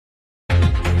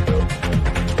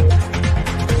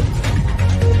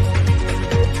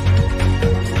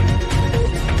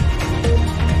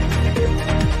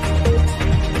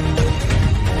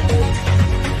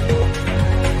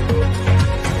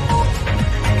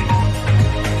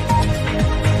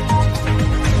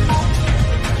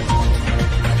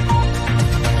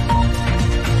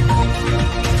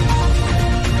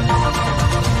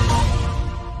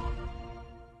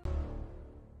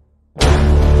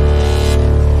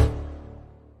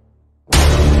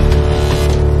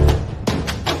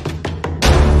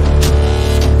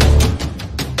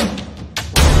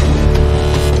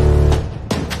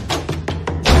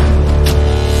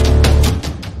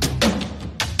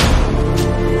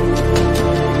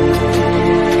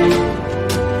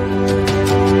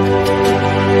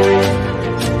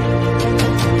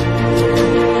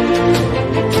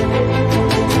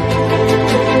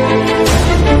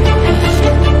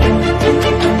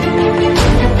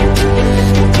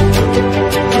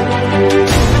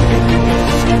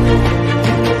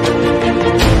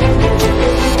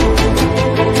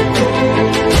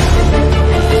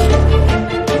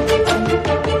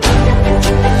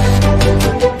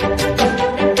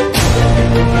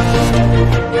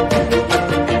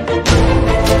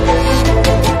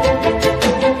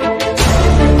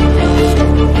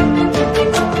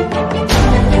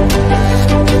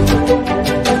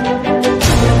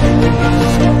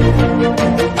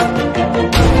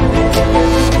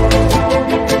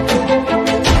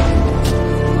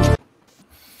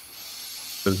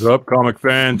What's up, comic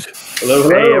fans? Hello,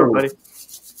 hello. Hey, everybody.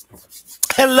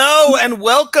 Hello and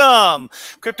welcome,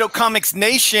 Crypto Comics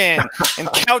Nation and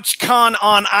CouchCon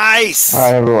on Ice.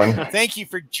 Hi, everyone. Thank you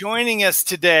for joining us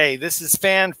today. This is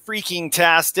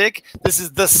fan-freaking-tastic. This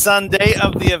is the Sunday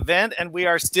of the event, and we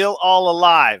are still all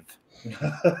alive.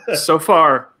 So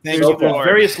far. Thank There's you, Lord.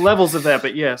 various levels of that,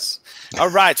 but yes. All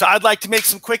right, so I'd like to make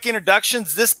some quick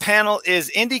introductions. This panel is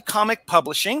Indie Comic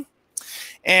Publishing,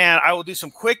 and I will do some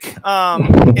quick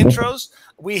intros.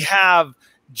 We have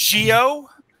Gio,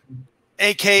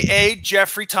 a.k.a.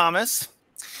 Jeffrey Thomas.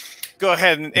 Go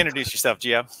ahead and introduce yourself,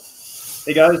 Gio.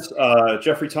 Hey, guys.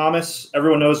 Jeffrey Thomas.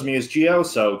 Everyone knows me as Gio,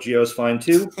 so Gio's fine,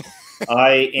 too.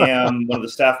 I am one of the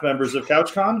staff members of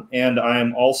CouchCon, and I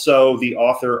am also the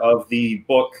author of the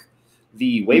book,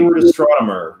 The Wayward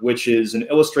Astronomer, which is an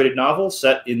illustrated novel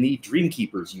set in the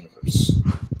Dreamkeepers universe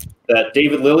that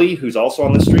David Lilly, who's also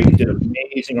on the stream, did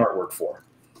amazing artwork for.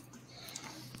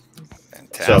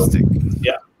 Fantastic. So,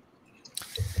 yeah.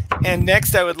 And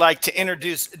next, I would like to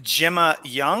introduce Gemma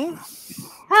Young.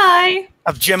 Hi.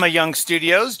 Of Gemma Young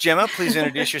Studios. Gemma, please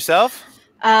introduce yourself.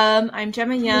 I'm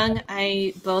Gemma Young.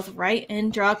 I both write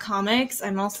and draw comics.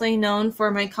 I'm mostly known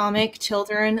for my comic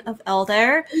Children of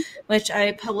Elder, which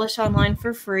I publish online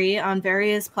for free on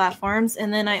various platforms.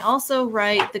 And then I also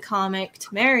write the comic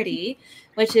Temerity,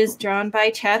 which is drawn by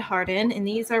Chad Harden. And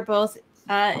these are both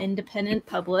independent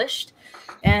published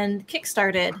and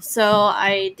kickstarted. So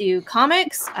I do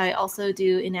comics. I also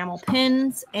do enamel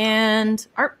pins and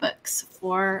art books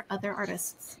for other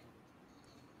artists.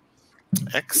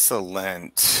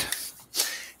 Excellent.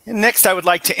 And next, I would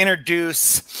like to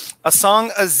introduce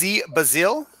Asong Aziz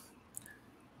Bazil.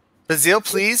 Bazil,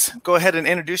 please go ahead and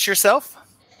introduce yourself.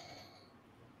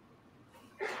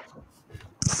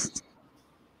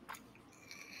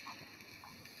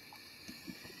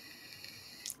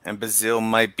 And Bazil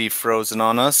might be frozen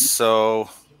on us, so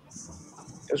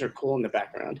those are cool in the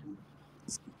background.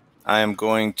 we're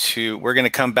going to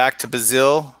come back to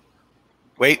Bazil.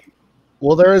 Wait.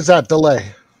 Well, there is that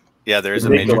delay. Yeah, there is a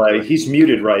major delay. He's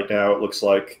muted right now, it looks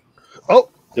like. Oh.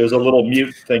 There's a little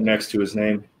mute thing next to his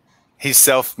name. He's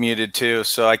self-muted too,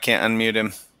 so I can't unmute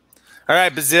him. All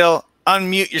right, Bazil,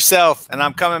 unmute yourself, and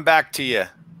I'm coming back to you.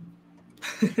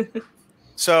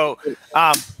 So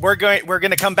we're going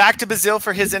to come back to Bazil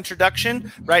for his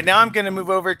introduction. Right now, I'm going to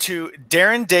move over to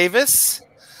Darren Davis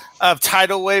of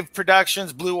Tidal Wave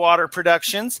Productions, Blue Water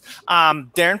Productions.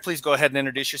 Darren, please go ahead and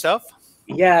introduce yourself.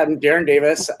 Yeah, I'm Darren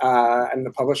Davis. I'm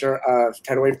the publisher of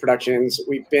Tidal Wave Productions.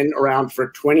 We've been around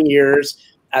for 20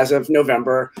 years as of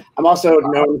November. I'm also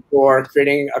known for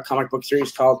creating a comic book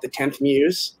series called The 10th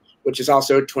Muse, which is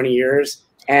also 20 years.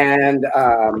 And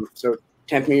so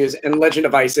 10th Muse and Legend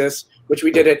of Isis, which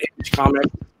we did at Image Comic.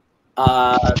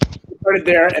 We started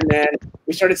there, and then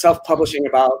we started self-publishing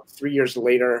about 3 years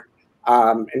later.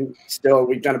 And still,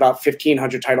 we've done about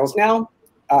 1,500 titles now.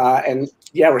 And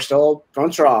yeah, we're still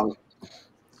going strong.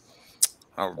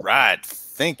 All right.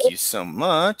 Thank you so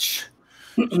much.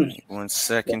 1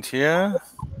 second here.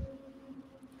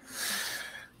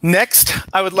 Next,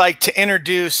 I would like to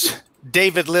introduce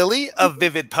David Lilly of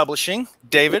Vivid Publishing.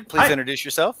 David, please introduce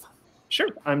yourself. Sure.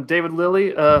 I'm David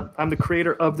Lilly. I'm the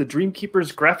creator of the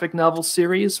Dreamkeepers graphic novel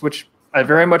series, which I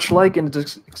very much like, and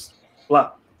it's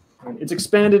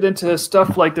expanded into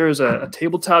stuff like there's a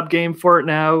tabletop game for it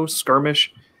now,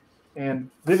 Skirmish. And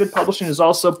Vivid Publishing is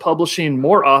also publishing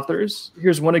more authors.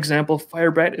 Here's one example,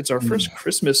 Firebat. It's our first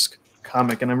Christmas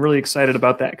comic, and I'm really excited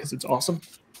about that because it's awesome.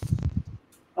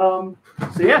 So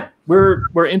yeah,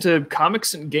 we're into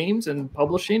comics and games and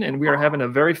publishing, and we are having a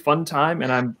very fun time, and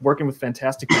I'm working with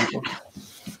fantastic people.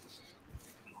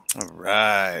 All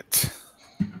right.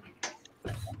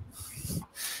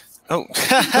 Oh,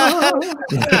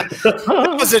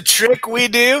 that was a trick we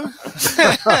do.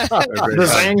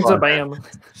 The zang's a bam.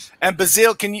 And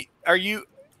Bazil, are you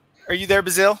there,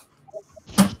 Bazil?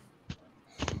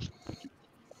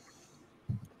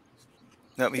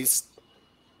 No, he's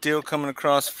still coming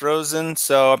across frozen.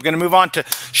 So I'm going to move on to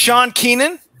Sean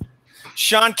Keenan.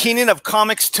 Sean Keenan of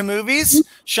Comics to Movies.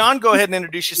 Sean, go ahead and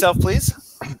introduce yourself,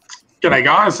 please. G'day,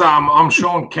 guys. I'm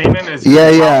Sean Keenan.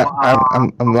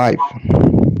 I'm live.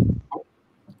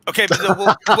 Okay,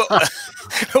 but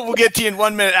we'll get to you in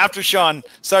 1 minute after Sean.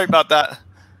 Sorry about that.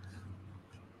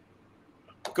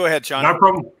 Go ahead, Sean. No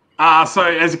problem. So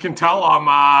as you can tell,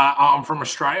 I'm from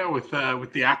Australia with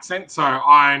the accent. So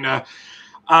I own a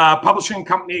publishing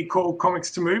company called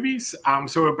Comics to Movies.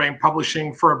 So we've been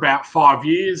publishing for about 5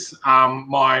 years.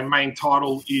 My main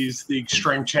title is the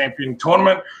Extreme Champion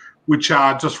Tournament, which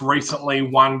just recently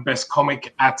won Best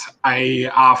Comic at a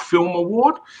film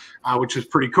award, which is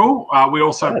pretty cool. We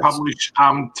also publish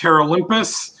Terra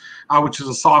Olympus, which is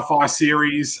a sci-fi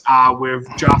series. We've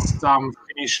just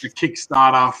finished a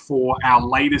Kickstarter for our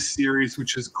latest series,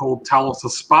 which is called Talos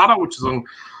of Sparta, which is an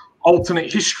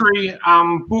alternate history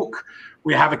book.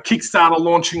 We have a Kickstarter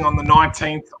launching on the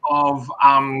 19th of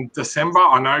December.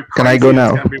 I know. Can I go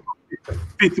now? It's going to be my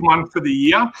fifth one for the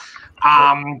year,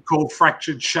 called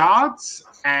Fractured Shards.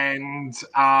 And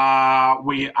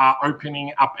we are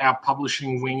opening up our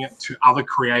publishing wing to other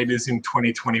creators in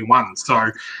 2021.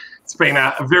 So it's been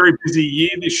a very busy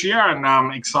year this year, and I'm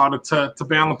excited to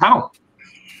be on the panel.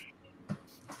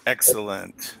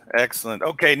 Excellent. Excellent.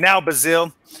 Okay, now,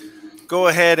 Bazil, go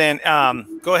ahead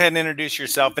and introduce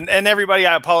yourself. And everybody,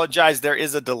 I apologize. There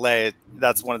is a delay.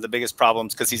 That's one of the biggest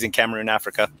problems because he's in Cameroon,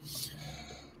 Africa.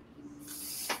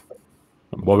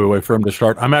 While we wait for him to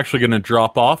start, I'm actually going to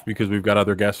drop off because we've got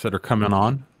other guests that are coming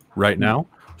on right now.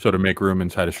 So to make room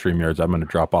inside of StreamYards, I'm going to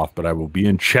drop off, but I will be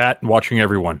in chat and watching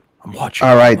everyone. I'm watching.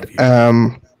 All right.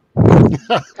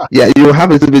 Yeah, you have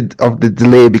a little bit of the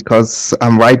delay because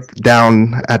I'm right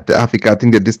down at the Africa. I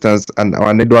think the distance and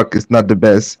our network is not the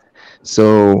best.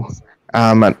 So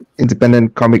I'm an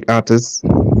independent comic artist.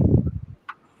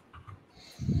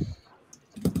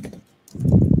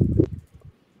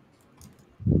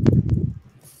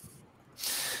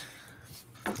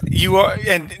 You are,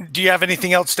 and do you have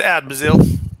anything else to add,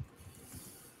 Bazil?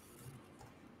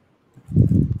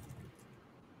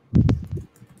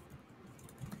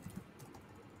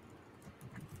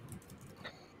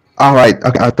 All right.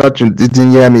 Okay, I thought you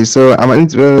didn't hear me. So I'm an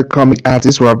independent comic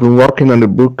artist who have been working on the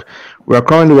book. We are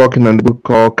currently working on the book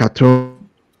called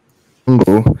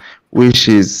Katungo, which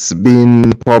is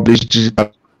being published.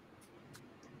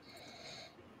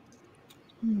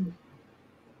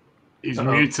 He's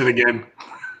muted again.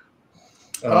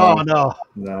 Oh, no.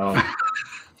 No.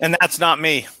 And that's not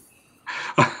me.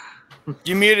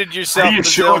 You muted yourself. Are you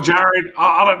sure, Jared?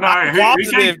 I don't know.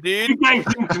 Positive, dude. Who gave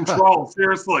him control?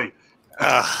 Seriously.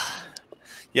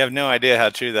 You have no idea how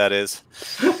true that is.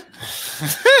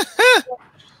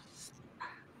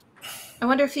 I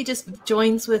wonder if he just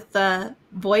joins with the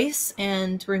voice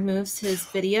and removes his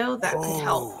video. That could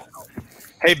help.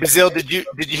 Hey, Bazil, did you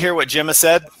hear what Gemma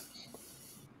said?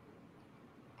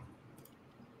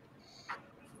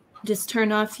 Just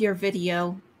turn off your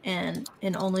video and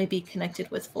only be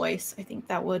connected with voice. I think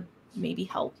that would maybe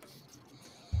help.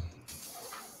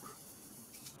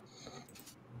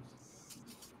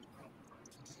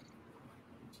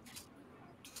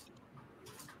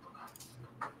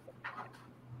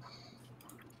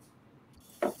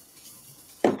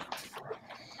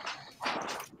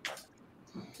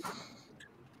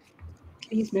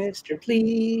 Please, mister,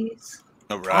 please.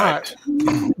 All right.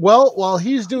 Well, while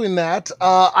he's doing that,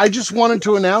 I just wanted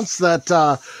to announce that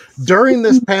during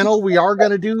this panel, we are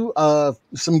going to do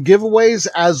some giveaways,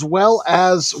 as well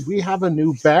as we have a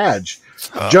new badge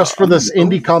just for this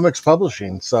indie comics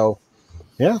publishing. So,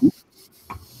 yeah.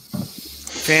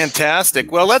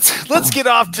 Fantastic. Well, let's get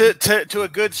off to a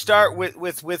good start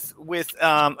with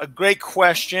a great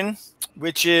question,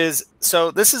 which is,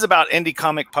 so this is about indie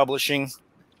comic publishing,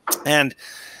 and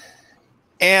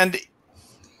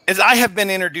as I have been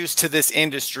introduced to this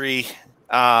industry,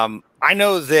 I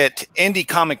know that indie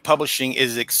comic publishing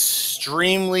is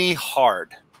extremely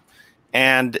hard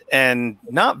and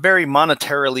not very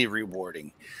monetarily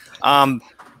rewarding.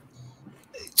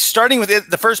 Starting with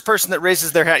the first person that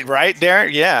raises their hand, right,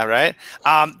 Darren? Yeah, right.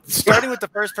 Starting with the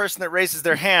first person that raises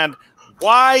their hand,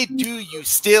 why do you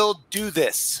still do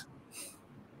this?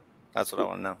 That's what I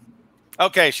want to know.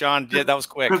 Okay, Sean, yeah, that was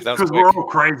quick. Because we're all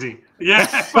crazy. Yeah.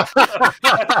 No,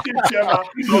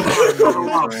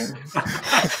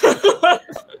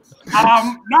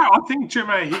 I think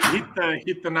Gemma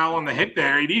hit the nail on the head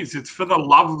there. It is. It's for the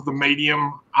love of the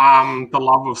medium, the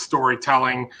love of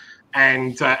storytelling,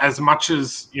 and as much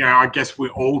as, you know, I guess we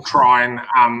all try and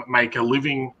make a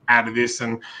living out of this,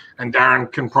 and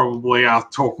Darren can probably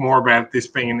talk more about this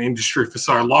being in the industry for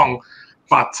so long,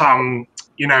 but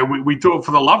you know, we do it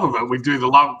for the love of it. We do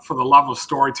for the love of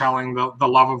storytelling, the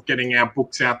love of getting our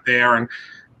books out there.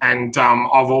 And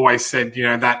I've always said, you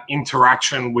know, that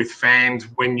interaction with fans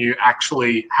when you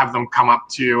actually have them come up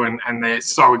to you and they're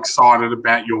so excited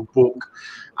about your book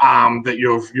that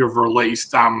you've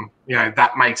released, you know,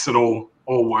 that makes it all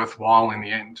worthwhile in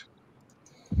the end.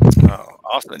 Oh,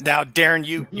 awesome. Now, Darren,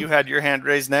 you had your hand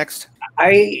raised next.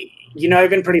 You know,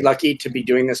 I've been pretty lucky to be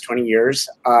doing this 20 years.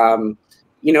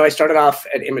 You know, I started off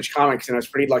at Image Comics, and I was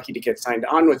pretty lucky to get signed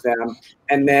on with them.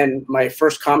 And then my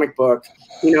first comic book,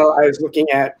 you know, I was looking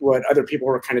at what other people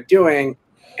were kind of doing,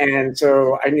 And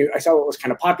so I saw what was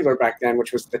kind of popular back then,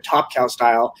 which was the Top Cow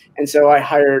style. And so I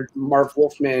hired Marv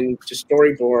Wolfman to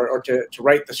storyboard or to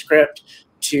write the script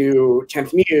to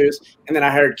 10th Muse. And then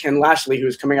I hired Ken Lashley, who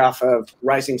was coming off of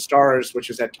Rising Stars, which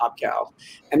was at Top Cow.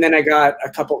 And then I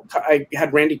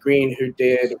had Randy Green, who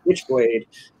did Witchblade,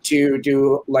 to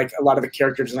do like a lot of the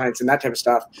character designs and that type of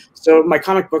stuff. So my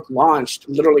comic book launched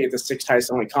literally at the 6 highest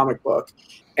selling comic book.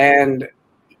 And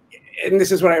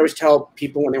this is what I always tell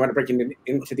people when they want to break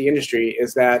into the industry,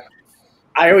 is that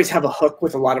I always have a hook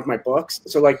with a lot of my books.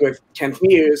 So like with 10th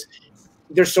Muse,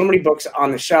 there's so many books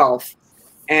on the shelf.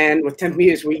 And with 10th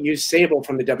Muse, we used Sable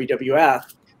from the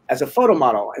WWF as a photo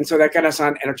model. And so that got us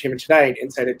on Entertainment Tonight,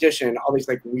 Inside Edition, all these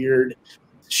like weird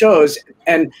shows.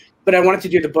 But I wanted to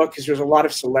do the book because there was a lot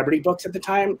of celebrity books at the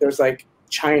time. There's like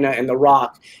China and The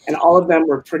Rock, and all of them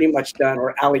were pretty much done,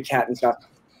 or Alley Cat and stuff.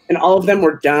 And all of them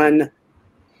were done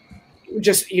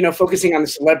just, you know, focusing on the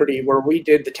celebrity, where we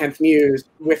did the 10th Muse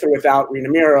with or without Rena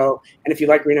Miro. And if you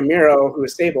like Rena Miro, who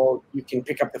is Sable, you can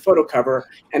pick up the photo cover.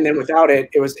 And then without it,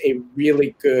 it was a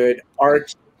really good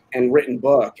art and written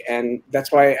book. And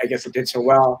that's why I guess it did so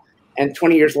well. And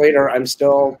 20 years later, I'm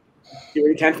still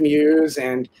doing 10th Muse.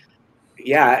 And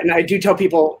yeah, and I do tell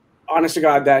people, honest to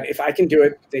God, that if I can do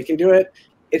it, they can do it.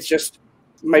 It's just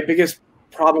my biggest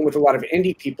problem with a lot of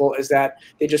indie people is that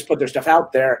they just put their stuff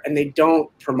out there and they don't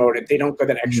promote it. They don't go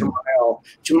that extra mile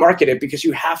to market it, because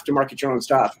you have to market your own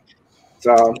stuff.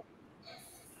 So,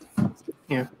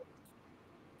 yeah.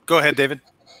 Go ahead, David.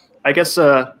 I guess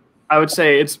I would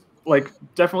say it's like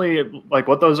definitely like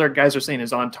what those guys are saying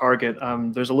is on target.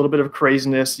 There's a little bit of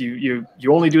craziness. You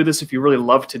only do this if you really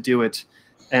love to do it.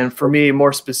 And for me,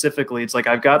 more specifically, it's like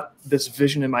I've got this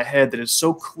vision in my head that is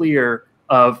so clear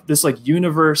of this like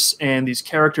universe and these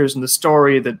characters and the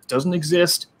story that doesn't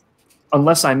exist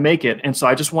unless I make it. And so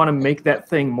I just want to make that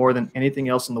thing more than anything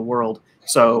else in the world.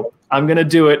 So I'm going to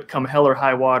do it come hell or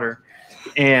high water.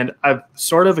 And I've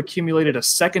sort of accumulated a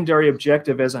secondary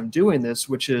objective as I'm doing this,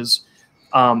 which is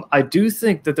I do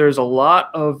think that there's a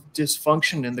lot of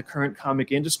dysfunction in the current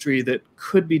comic industry that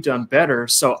could be done better.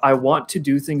 So I want to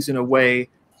do things in a way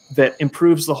that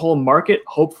improves the whole market,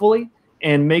 hopefully,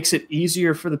 and makes it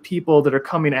easier for the people that are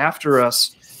coming after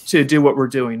us to do what we're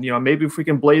doing. You know, maybe if we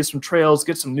can blaze some trails,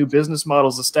 get some new business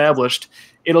models established,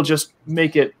 it'll just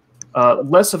make it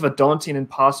less of a daunting,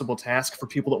 impossible task for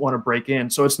people that want to break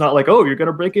in. So it's not like, oh, you're going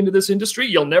to break into this industry,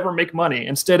 you'll never make money.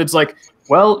 Instead, it's like,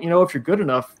 well, you know, if you're good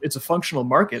enough, it's a functional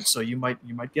market, so you might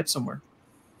get somewhere.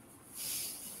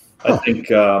 I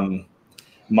think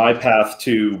my path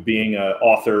to being an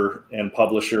author and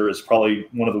publisher is probably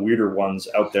one of the weirder ones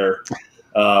out there.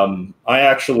 I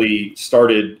actually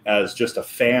started as just a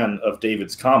fan of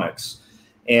David's comics,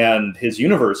 and his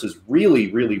universe is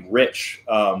really, really rich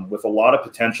with a lot of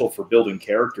potential for building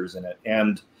characters in it.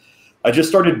 And I just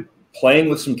started playing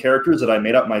with some characters that I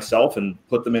made up myself and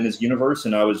put them in his universe.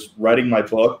 And I was writing my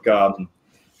book,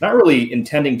 not really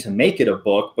intending to make it a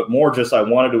book, but more just I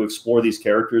wanted to explore these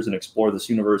characters and explore this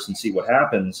universe and see what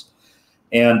happens.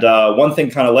 And one thing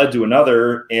kind of led to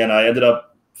another, and I ended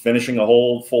up finishing a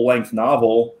whole full-length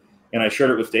novel, and I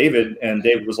shared it with David, and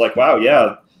David was like, wow,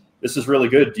 yeah, this is really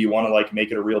good. Do you want to like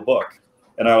make it a real book?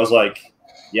 And I was like,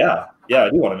 yeah, I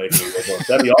do want to make it a real book.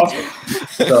 That'd be awesome.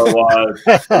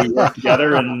 So we worked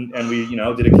together and we, you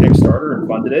know, did a Kickstarter and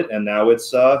funded it, and now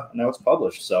it's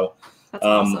published. So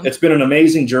awesome. It's been an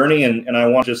amazing journey, and I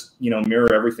want to just, you know,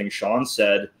 mirror everything Sean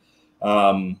said.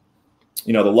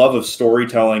 You know, the love of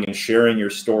storytelling and sharing your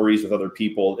stories with other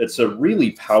people. It's a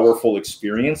really powerful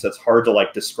experience that's hard to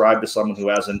like describe to someone who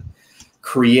hasn't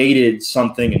created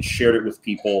something and shared it with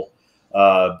people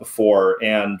before.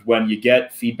 And when you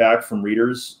get feedback from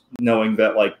readers, knowing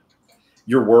that like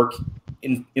your work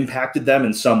impacted them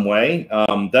in some way,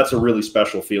 that's a really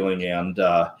special feeling, and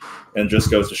just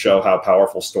goes to show how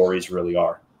powerful stories really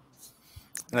are.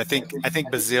 And I think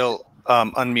Bazil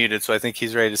unmuted, so I think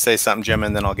he's ready to say something, Jim,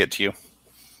 and then I'll get to you.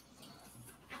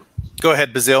 Go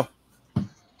ahead, Bazil.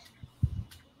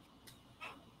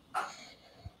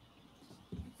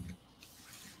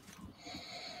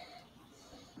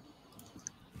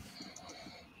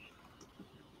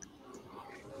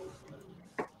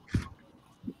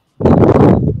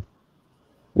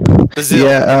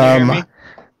 Bazil, can you hear me?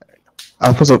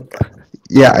 Alfonso,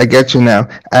 yeah, I get you now.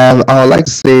 I would like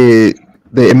to say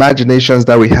the imaginations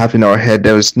that we have in our head,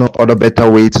 there is no other better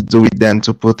way to do it than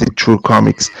to put it through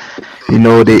comics. You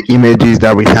know, the images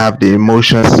that we have, the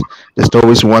emotions, the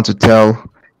stories we want to tell,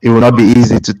 it will not be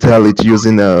easy to tell it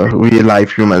using real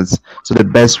life humans. So the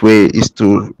best way is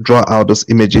to draw out those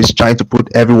images, trying to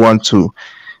put everyone to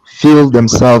feel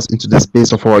themselves into the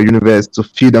space of our universe, to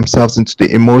feel themselves into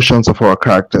the emotions of our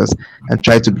characters, and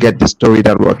try to get the story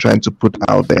that we're trying to put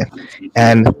out there.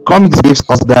 And comics gives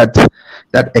us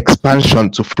that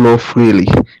expansion to flow freely.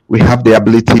 We have the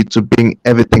ability to bring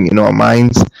everything in our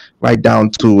minds right down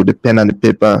to the pen and the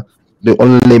paper. The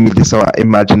only limit is our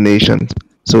imagination.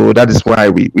 So that is why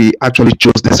we actually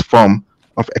chose this form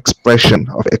of expression,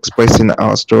 of expressing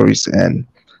our stories. And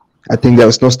I think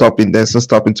there's no stopping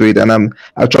to it. And I'm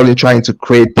actually trying to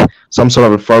create some sort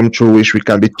of a forum through which we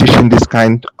can be teaching this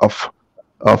kind of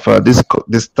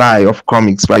this style of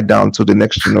comics right down to the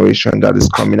next generation that is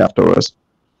coming after us.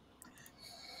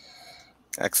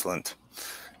 Excellent.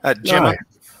 Gemma?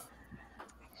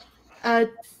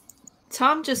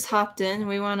 Tom just hopped in.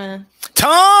 We want to.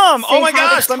 Tom! Oh my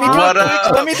gosh! Let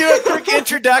me do a quick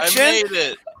introduction. I made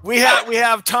it. We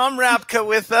have Tom Rapka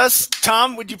with us.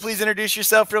 Tom, would you please introduce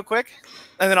yourself real quick,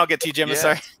 and then I'll get to you, Gemma. Yeah.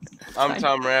 Sorry. I'm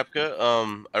Tom Rapka.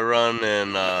 I run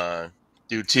and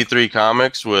do T3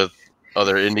 Comics with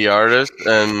other indie artists,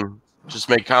 and just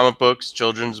make comic books,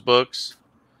 children's books,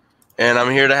 and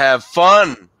I'm here to have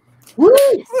fun. Woo!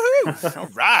 All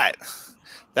right.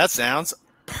 That sounds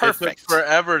perfect. It took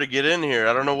forever to get in here.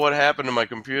 I don't know what happened to my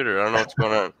computer. I don't know what's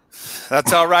going on.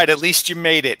 That's all right. At least you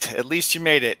made it. At least you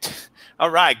made it. All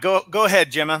right. Go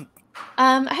ahead, Gemma.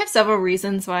 I have several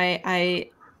reasons why I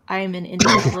am an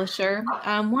indie publisher.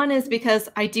 One is because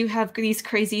I do have these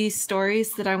crazy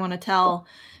stories that I want to tell.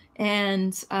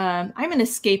 And I'm an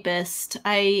escapist.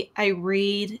 I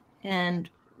read and,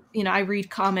 I read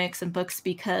comics and books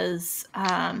because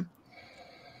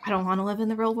I don't want to live in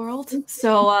the real world.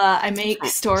 So I make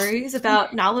stories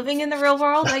about not living in the real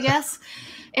world, I guess.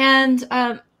 And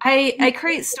I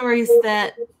create stories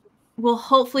that will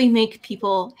hopefully make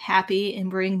people happy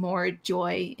and bring more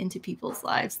joy into people's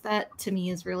lives. That to me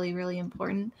is really, really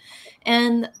important.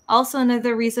 And also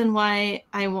another reason why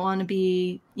I want to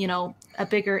be, a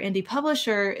bigger indie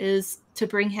publisher is to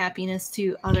bring happiness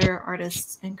to other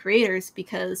artists and creators,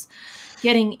 because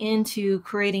getting into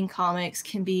creating comics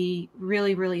can be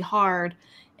really, really hard.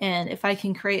 And if I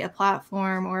can create a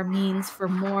platform or a means for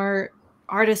more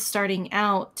artists starting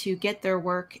out to get their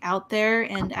work out there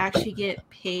and actually get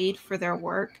paid for their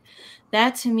work,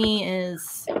 that to me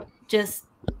is just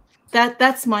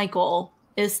that's my goal,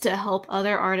 is to help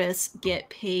other artists get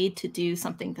paid to do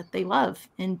something that they love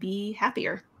and be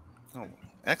happier. Oh,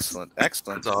 excellent. That's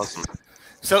awesome.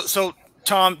 So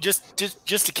Tom, just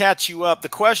to catch you up, the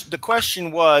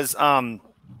question was,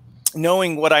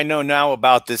 knowing what I know now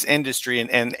about this industry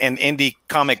and indie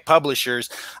comic publishers,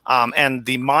 and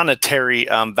the monetary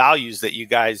values that you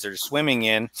guys are swimming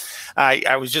in,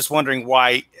 I was just wondering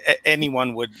why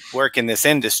anyone would work in this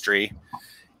industry.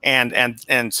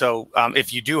 And so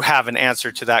if you do have an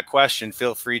answer to that question,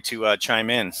 feel free to chime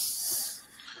in.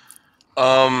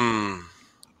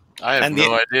 I have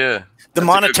no idea. The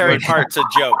monetary part's a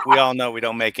joke. We all know we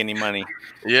don't make any money.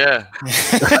 Yeah.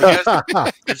 I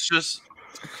guess it's just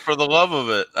for the love of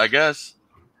it, I guess.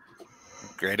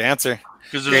 Great answer.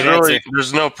 Because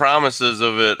there's no promises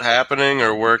of it happening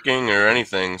or working or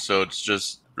anything. So it's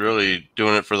just really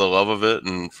doing it for the love of it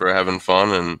and for having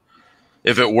fun. And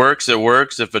if it works, it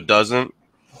works. If it doesn't,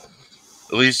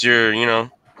 at least you're,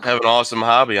 have an awesome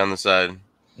hobby on the side.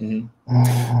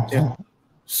 Mm-hmm. Yeah.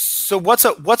 So what's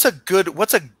a good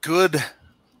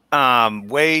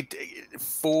way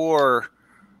for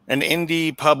an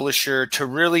indie publisher to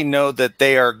really know that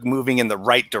they are moving in the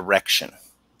right direction,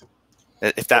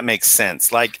 if that makes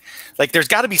sense? Like there's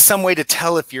got to be some way to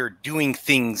tell if you're doing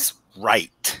things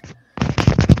right.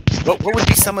 What would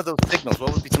be some of those signals?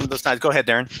 What would be some of those signs? Go ahead,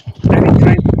 Darren.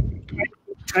 I think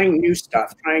trying new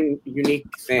stuff, trying unique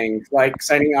things, like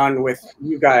signing on with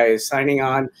you guys, signing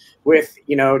on with,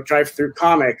 Drive Through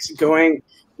Comics, going,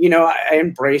 I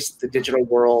embraced the digital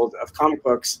world of comic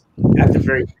books at the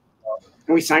very beginning.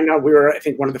 And we signed on, we were, I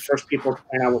think, one of the first people to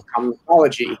sign on with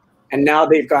Comixology. And now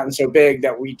they've gotten so big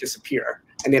that we disappear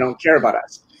and they don't care about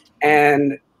us.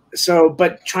 And so,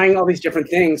 but trying all these different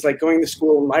things, like going the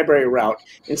school and library route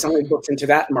and selling books into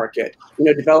that market,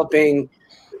 developing,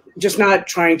 just not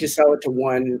trying to sell it to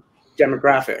one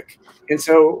demographic. And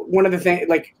so one of the things,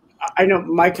 like, I know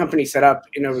my company set up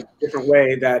in a different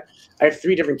way, that I have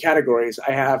 3 different categories.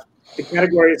 I have the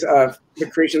categories of the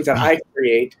creations that I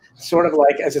create, sort of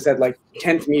like, as I said, like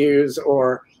 10th Muse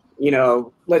or,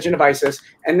 Legend of Isis.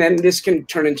 And then this can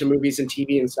turn into movies and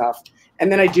TV and stuff.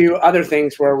 And then I do other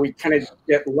things where we kind of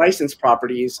get licensed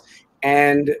properties,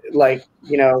 and like,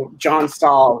 John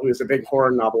Stahl, who is a big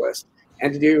horror novelist.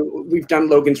 And we've done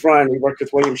Logan's Run. We worked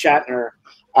with William Shatner.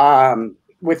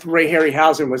 With Ray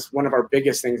Harryhausen was one of our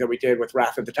biggest things that we did with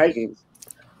Wrath of the Titans.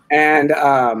 And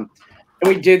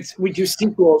we do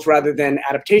sequels rather than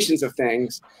adaptations of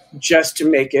things, just to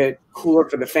make it cooler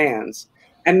for the fans.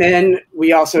 And then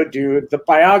we also do the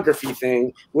biography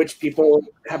thing, which people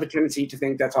have a tendency to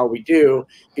think that's all we do,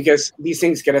 because these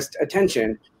things get us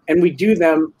attention. And we do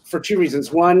them for two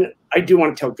reasons. One, I do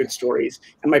want to tell good stories.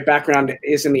 And my background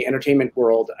is in the entertainment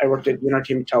world. I worked at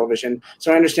entertainment television.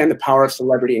 So I understand the power of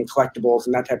celebrity and collectibles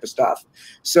and that type of stuff.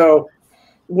 So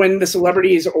when the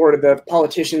celebrities or the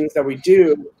politicians that we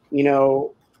do, you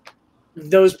know,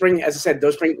 those bring, as I said,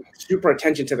 those bring super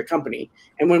attention to the company.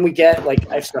 And when we get like,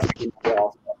 I have stuff to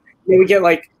well, when we get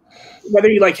like, whether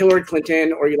you like Hillary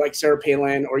Clinton or you like Sarah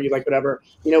Palin or you like whatever,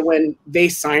 you know, when they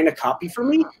sign a copy for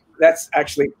me, that's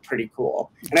actually pretty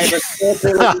cool. And I have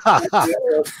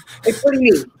it's pretty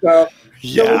neat. So,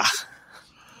 yeah.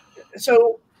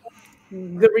 So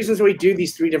the reasons we do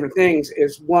these three different things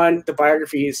is, one, the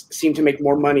biographies seem to make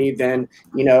more money than,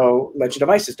 you know, Legend of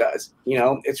Isis does. You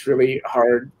know, it's really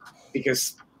hard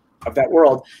because of that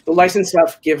world. The license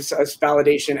stuff gives us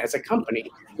validation as a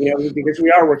company, you know, because we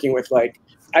are working with like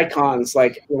icons,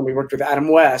 like when we worked with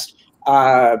Adam West,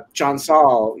 John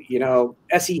Saul, you know,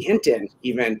 S.E. Hinton,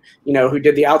 even, you know, who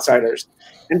did The Outsiders,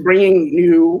 and bringing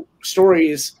new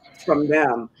stories from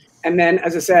them. And then,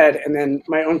 as I said, and then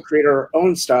my own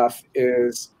creator-owned stuff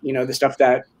is, you know, the stuff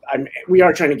that we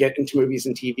are trying to get into movies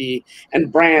and TV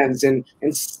and brands and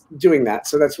doing that.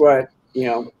 So that's what, you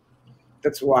know,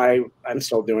 that's why I'm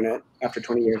still doing it after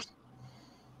 20 years.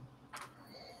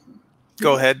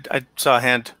 Go ahead. I saw a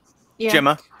hand. Yeah.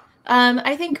 Gemma?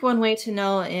 I think one way to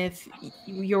know if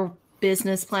your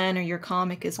business plan or your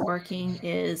comic is working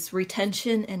is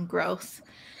retention and growth.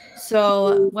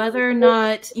 So whether or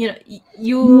not, you know,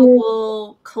 you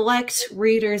will collect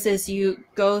readers as you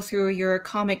go through your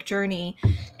comic journey.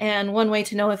 And one way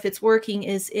to know if it's working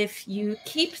is if you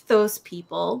keep those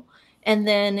people and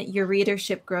then your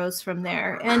readership grows from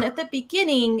there. And at the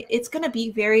beginning, it's going to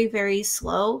be very, very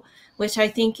slow, which I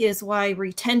think is why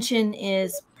retention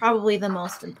is probably the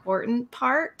most important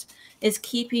part, is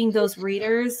keeping those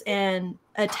readers and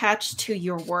attached to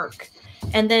your work.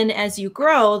 And then as you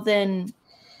grow, then,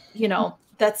 you know,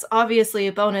 that's obviously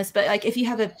a bonus. But like if you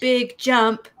have a big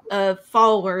jump of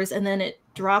followers and then it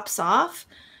drops off,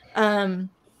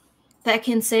 that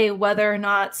can say whether or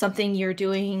not something you're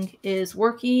doing is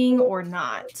working or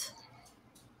not.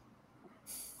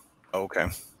 Okay.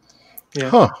 Yeah.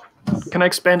 Huh. Can I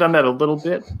expand on that a little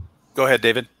bit? Go ahead,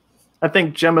 David. I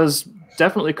think Gemma's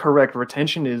definitely correct.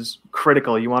 Retention is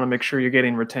critical. You want to make sure you're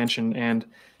getting retention. And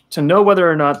to know whether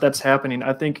or not that's happening,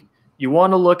 I think you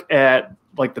want to look at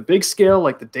like the big scale,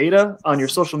 like the data on your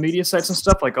social media sites and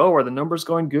stuff, like, oh, are the numbers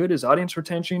going good? Is audience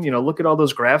retention? You know, look at all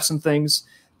those graphs and things,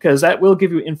 because that will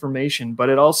give you information. But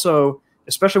it also,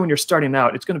 especially when you're starting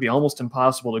out, it's going to be almost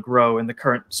impossible to grow in the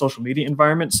current social media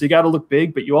environment. So you got to look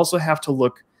big, but you also have to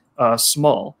look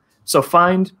small. So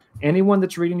find anyone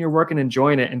that's reading your work and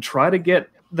enjoying it and try to get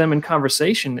them in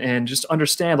conversation and just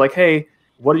understand, like, hey,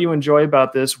 what do you enjoy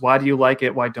about this? Why do you like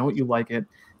it? Why don't you like it?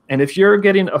 And if you're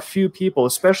getting a few people,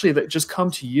 especially that just come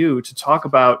to you to talk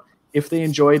about if they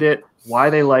enjoyed it, why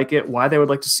they like it, why they would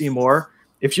like to see more,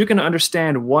 if you can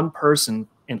understand one person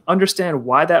and understand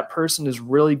why that person is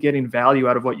really getting value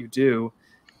out of what you do,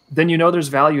 then you know there's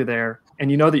value there,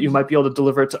 and you know that you might be able to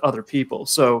deliver it to other people.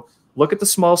 So look at the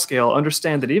small scale,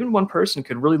 understand that even one person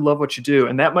could really love what you do,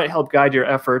 and that might help guide your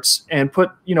efforts and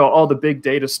put, you know, all the big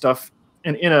data stuff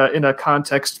in a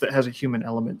context that has a human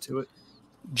element to it.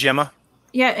 Gemma?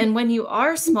 Yeah, and when you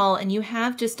are small and you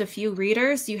have just a few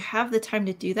readers, you have the time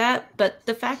to do that. But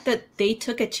the fact that they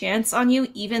took a chance on you,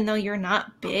 even though you're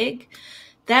not big,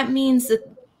 that means that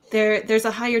there's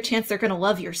a higher chance they're going to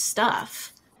love your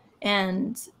stuff.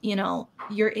 And, you know,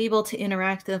 you're able to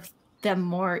interact with them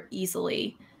more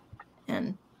easily.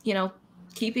 And, you know,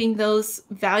 keeping those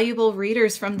valuable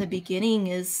readers from the beginning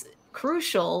is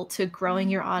crucial to growing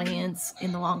your audience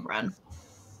in the long run.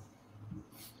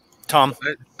 Tom?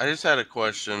 I just had a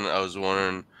question. I was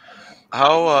wondering,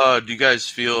 how do you guys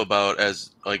feel about,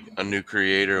 as like a new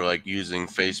creator, like using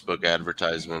Facebook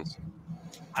advertisements?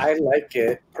 I like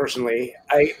it personally.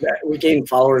 We gain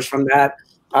followers from that.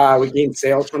 We gain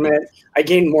sales from it. I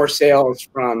gain more sales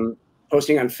from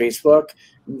posting on Facebook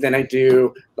than I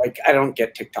do. Like, I don't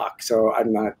get TikTok, so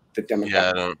I'm not the demographic. Yeah,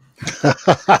 I don't.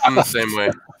 I'm the same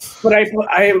way. But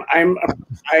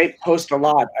I post a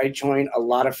lot. I join a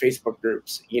lot of Facebook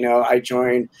groups. You know, I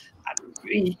join.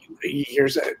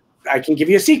 I can give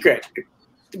you a secret.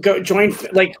 Go join,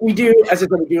 like we do, as I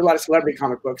said, we do a lot of celebrity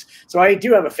comic books. So I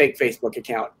do have a fake Facebook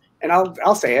account, and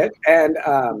I'll say it. And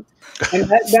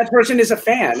that person is a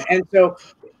fan, and so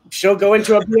she'll go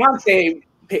into a Beyonce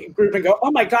group and go,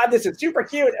 "Oh my God, this is super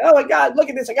cute! Oh my God, look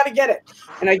at this! I got to get it!"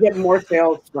 And I get more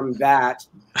sales from that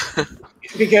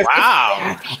because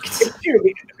Wow.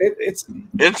 it's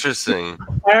Interesting.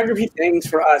 biography things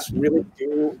for us really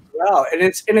do well, and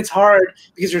it's hard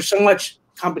because there's so much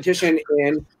competition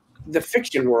in the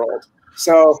fiction world.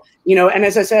 So, you know, and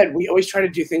as I said, we always try to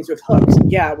do things with hooks.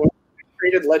 Yeah, when we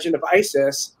created Legend of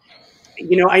Isis,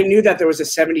 you know, I knew that there was a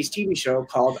 70s TV show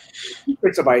called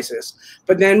Secrets of Isis.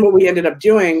 But then what we ended up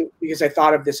doing, because I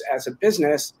thought of this as a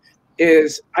business,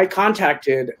 is I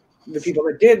contacted the people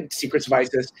that did Secrets of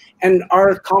Isis, and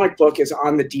our comic book is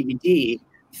on the DVD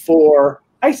for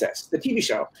ISIS, the TV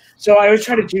show. So I always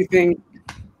try to do things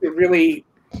that really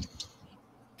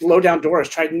blow down doors,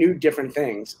 try new different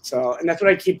things. So, and that's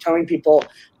what I keep telling people,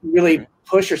 really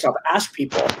push yourself, ask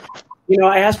people. You know,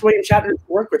 I asked William Shatner to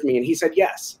work with me, and he said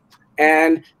yes.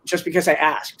 And just because I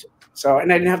asked. So,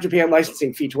 and I didn't have to pay a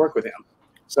licensing fee to work with him.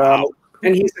 So,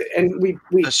 and we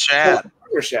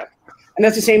partnership. And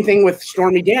that's the same thing with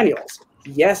Stormy Daniels.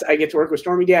 Yes, I get to work with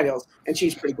Stormy Daniels, and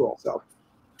she's pretty cool. So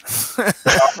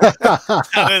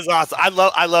that is awesome.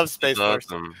 I love Space Force.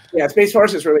 Awesome. Yeah, Space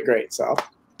Force is really great. So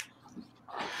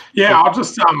yeah, I'll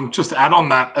just add on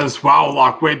that as well.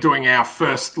 Like, we're doing our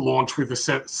first launch with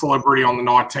a celebrity on the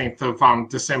 19th of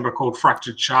December called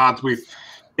Fractured Shards with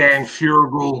Dan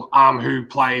Furigel, who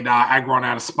played Agron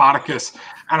out of Spartacus.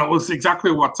 And it was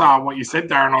exactly what you said,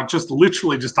 Darren. I just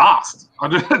literally just asked.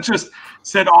 I just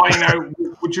said, "Oh, you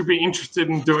know, would you be interested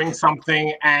in doing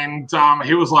something?" And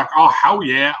he was like, "Oh, hell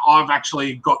yeah! I've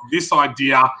actually got this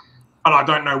idea, but I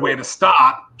don't know where to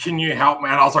start. Can you help me?"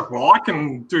 And I was like, "Well, I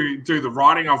can do the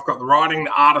writing. I've got the writing,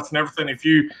 the artist, and everything. If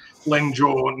you lend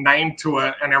your name to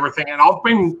it and everything." And I've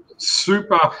been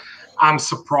super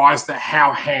surprised at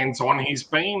how hands-on he's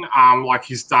been. Like,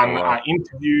 he's done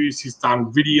interviews, he's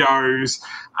done videos,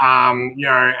 you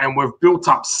know, and we've built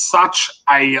up such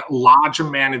a large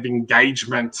amount of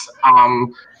engagement,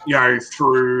 you know,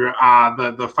 through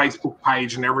the Facebook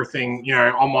page and everything. You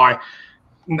know, on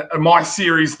my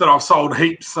series that I've sold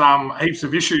heaps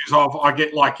of issues of, I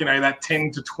get, like, you know, that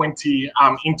 10 to 20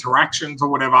 interactions or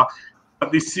whatever.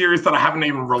 But this series that I haven't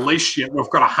even released yet, we've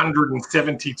got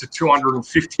 170 to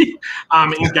 250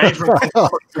 engagements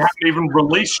we haven't even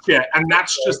released yet. And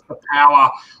that's just the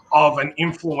power of an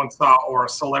influencer or a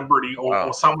celebrity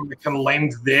or someone that can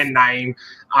lend their name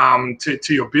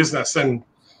to your business. And,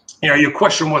 you know, your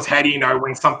question was, how do you know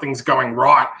when something's going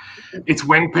right? It's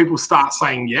when people start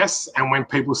saying yes and when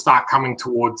people start coming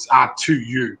towards to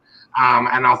you.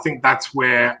 And I think that's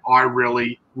where I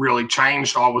really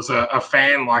changed. I was a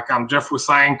fan, like Jeff was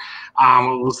saying.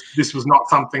 This was not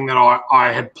something that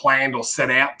I had planned or set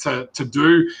out to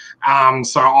do.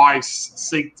 So I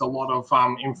seeked a lot of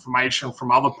information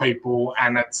from other people,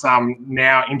 and it's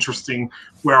now interesting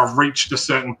where I've reached a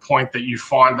certain point that you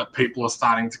find that people are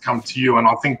starting to come to you. And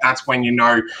I think that's when you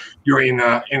know you're in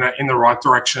the right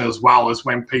direction, as well as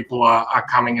when people are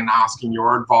coming and asking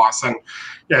your advice. And,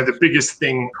 you know, the biggest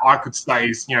thing I could say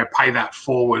is, you know, pay that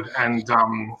forward. And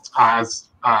as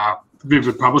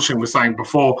Vivid Publishing was saying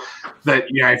before, that,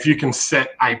 you know, if you can set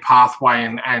a pathway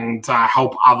and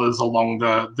help others along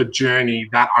the journey,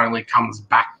 that only comes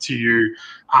back to you,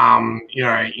 you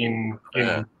know, in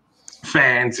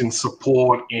fans, in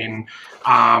support, in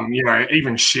you know,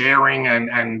 even sharing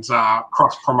and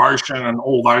cross promotion and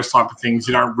all those type of things.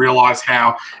 You don't realize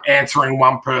how answering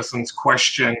one person's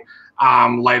question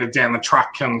later down the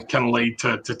track can lead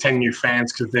to 10 new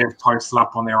fans because they've posted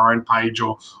up on their own page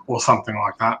or something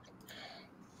like that.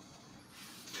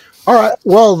 All right.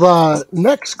 Well, the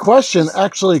next question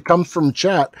actually comes from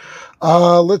chat.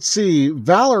 Let's see.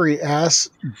 Valerie asks,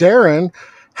 Darren,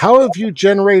 how have you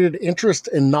generated interest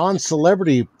in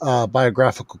non-celebrity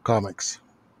biographical comics?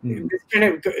 It's kind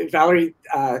of, Valerie,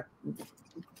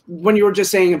 when you were just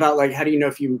saying about, like, how do you know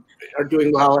if you are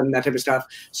doing well and that type of stuff.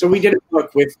 So we did a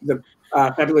book with the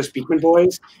Fabulous Beekman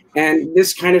Boys, and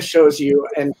this kind of shows you,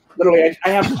 and literally I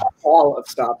have all of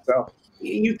stuff. So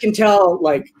you can tell,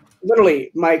 like, literally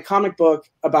my comic book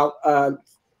about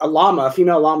a llama, a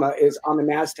female llama, is on the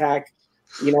NASDAQ,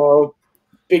 you know,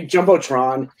 big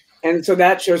Jumbotron. And so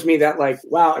that shows me that, like,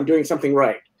 wow, I'm doing something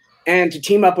right. And to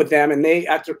team up with them, and they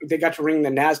got to ring the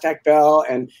NASDAQ bell,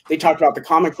 and they talked about the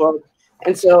comic book.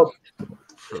 And so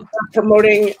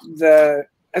promoting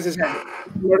as I said,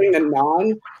 promoting the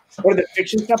non or the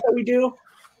fiction stuff that we do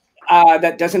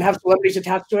that doesn't have celebrities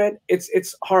attached to it,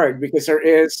 it's hard because there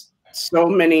is so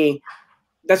many.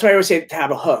 That's why I always say to have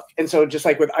a hook. And so just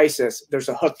like with ISIS, there's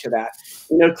a hook to that.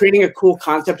 You know, creating a cool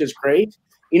concept is great,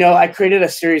 I created a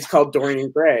series called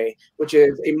Dorian Gray, which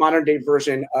is a modern day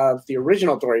version of the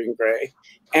original Dorian Gray.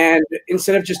 And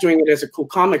instead of just doing it as a cool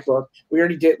comic book,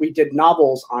 we did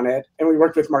novels on it, and we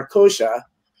worked with Marcosia.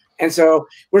 And so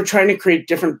we're trying to create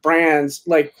different brands,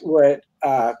 like what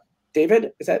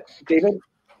David, is that David?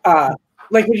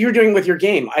 Like what you're doing with your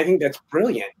game. I think that's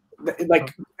brilliant.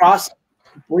 Like cross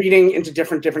breeding into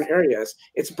different areas.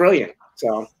 It's brilliant.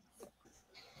 So,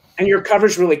 and your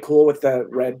cover's really cool with the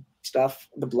red stuff,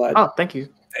 the blood. Oh, thank you.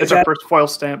 It's our first foil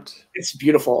stamped. It's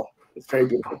beautiful. It's very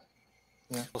beautiful.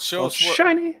 Yeah. Well, show us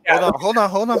shiny. Hold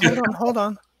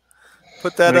on.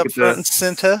 Put that up front and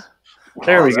center.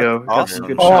 There we go.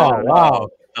 Awesome. Oh, wow.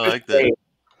 I like that.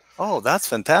 Oh, that's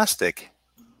fantastic.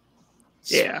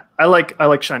 Yeah, I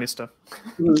like shiny stuff.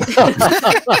 Don't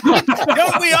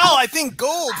we all? I think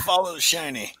gold follows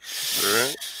shiny.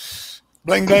 Right.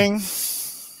 Bling bling.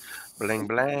 Bling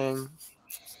bling.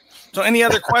 So any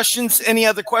other questions? Any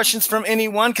other questions from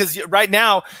anyone? Because right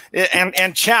now,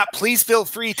 and chat, please feel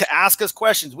free to ask us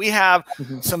questions. We have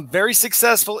some very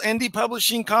successful indie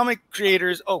publishing comic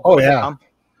creators. Oh yeah.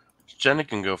 Jenna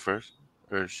can go first,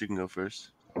 or she can go first.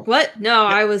 What? No,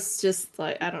 I was just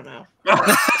like, I don't know.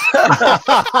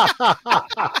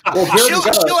 Well,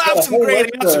 she'll have some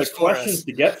great answers for questions us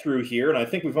to get through here, and I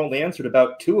think we've only answered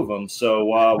about 2 of them. So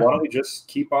why don't we just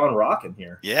keep on rocking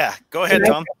here? Yeah, go ahead,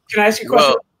 Tom. Can I ask you a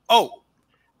question? Well,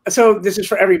 so this is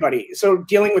for everybody. So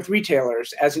dealing with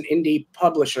retailers as an indie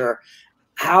publisher,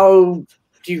 how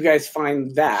do you guys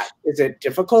find that? Is it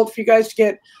difficult for you guys to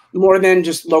get more than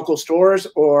just local stores,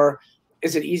 or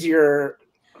is it easier?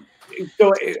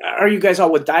 Are you guys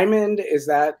all with Diamond?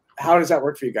 How does that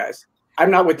work for you guys?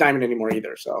 I'm not with Diamond anymore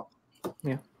either. So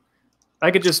yeah, I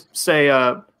could just say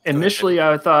initially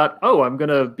I thought, I'm going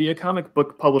to be a comic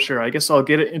book publisher. I guess I'll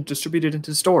get it distributed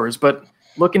into stores. But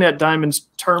looking at Diamond's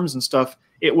terms and stuff,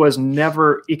 it was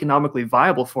never economically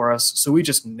viable for us. So we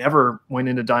just never went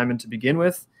into Diamond to begin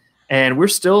with. And we're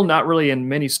still not really in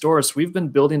many stores. We've been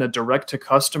building a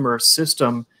direct-to-customer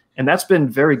system, and that's been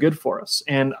very good for us.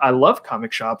 And I love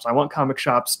comic shops. I want comic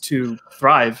shops to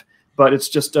thrive. But it's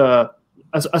just,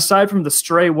 aside from the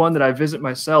stray one that I visit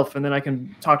myself, and then I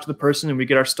can talk to the person and we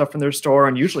get our stuff in their store,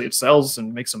 and usually it sells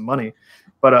and makes some money.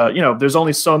 But, there's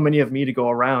only so many of me to go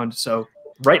around. So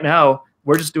right now,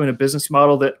 we're just doing a business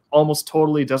model that almost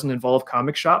totally doesn't involve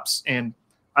comic shops. And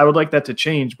I would like that to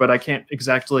change, but I can't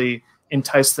exactly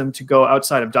entice them to go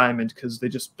outside of Diamond because they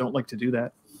just don't like to do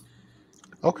that.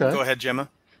 Okay. Go ahead, Gemma.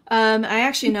 I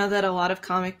actually know that a lot of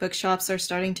comic book shops are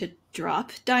starting to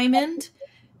drop Diamond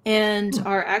and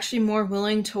are actually more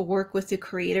willing to work with the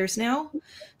creators now.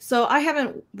 So I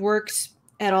haven't worked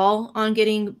at all on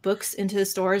getting books into the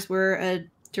stores. We're a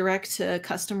direct to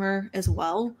customer as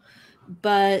well.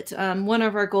 But one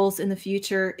of our goals in the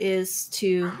future is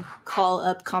to call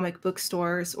up comic book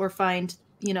stores or find,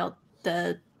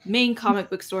 the main comic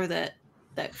book store that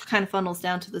kind of funnels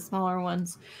down to the smaller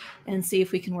ones and see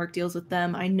if we can work deals with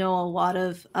them. I know a lot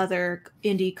of other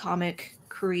indie comic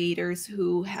creators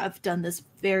who have done this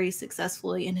very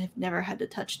successfully and have never had to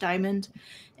touch Diamond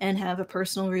and have a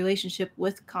personal relationship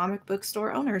with comic book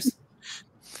store owners.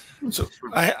 So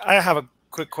I have a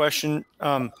quick question.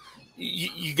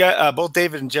 You got both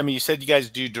David and Jimmy, you said you guys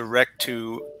do direct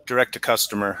to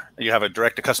customer. You have a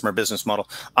direct to customer business model.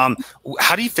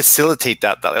 How do you facilitate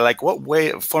that? Like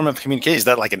what form of communication? Is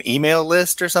that like an email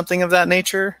list or something of that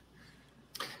nature?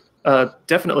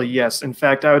 Definitely, yes. In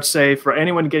fact, I would say for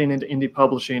anyone getting into indie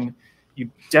publishing, you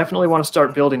definitely want to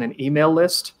start building an email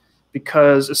list,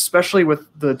 because especially with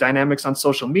the dynamics on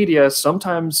social media,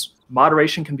 sometimes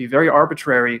moderation can be very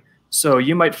arbitrary. So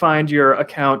you might find your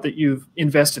account that you've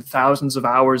invested thousands of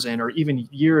hours in, or even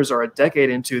years or a decade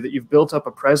into, that you've built up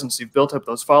a presence, you've built up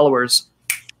those followers.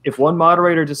 If one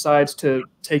moderator decides to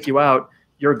take you out,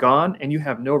 you're gone and you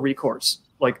have no recourse.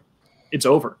 Like, it's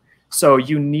over. So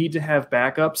you need to have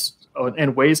backups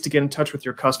and ways to get in touch with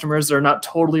your customers. They're not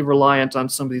totally reliant on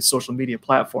some of these social media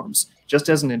platforms, just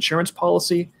as an insurance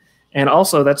policy. And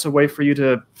also, that's a way for you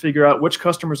to figure out which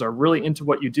customers are really into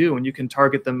what you do, and you can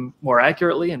target them more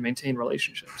accurately and maintain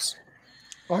relationships.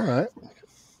 All right.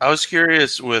 I was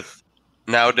curious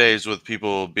nowadays with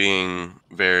people being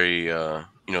very,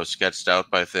 sketched out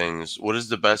by things, what is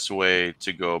the best way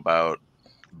to go about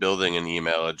building an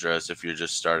email address if you're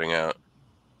just starting out?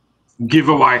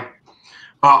 Giveaway.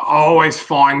 I always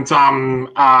find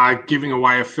giving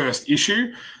away a first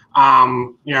issue.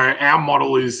 Our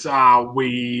model is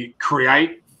we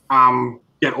create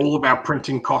get all of our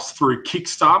printing costs through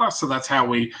Kickstarter. So that's how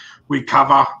we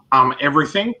cover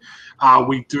everything.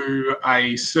 We do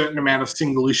a certain amount of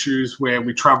single issues where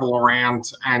we travel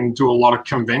around and do a lot of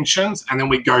conventions, and then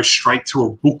we go straight to a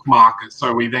book market.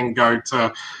 So we then go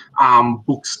to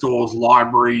bookstores,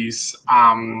 libraries,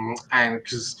 and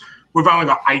because we've only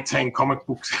got 18 comic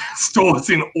book stores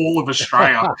in all of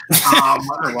Australia.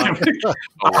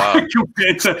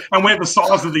 Compared to, and we're the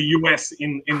size of the US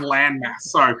in landmass.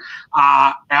 So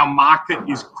our market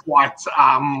is quite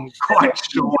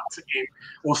short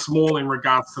or small in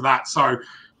regards to that. So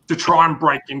to try and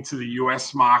break into the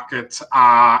US market,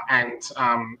 and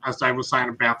as Dave was saying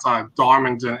about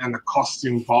Diamond and the costs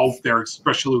involved there,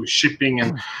 especially with shipping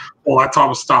and all that type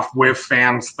of stuff, we've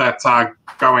found that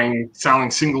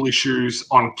selling single issues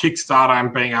on Kickstarter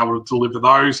and being able to deliver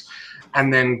those,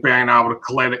 and then being able to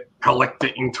collect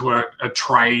it into a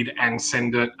trade and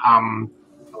send it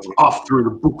off through the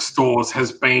bookstores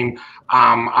has been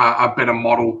a better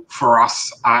model for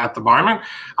us at the moment.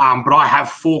 But I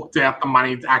have forked out the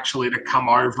money to come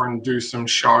over and do some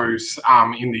shows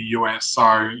in the US.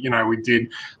 So, we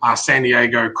did San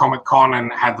Diego Comic-Con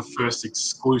and had the first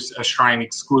Australian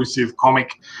exclusive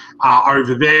comic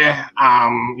over there.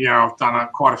 I've done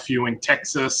quite a few in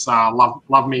Texas.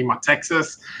 Love me my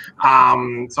Texas.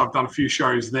 So I've done a few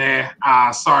shows there.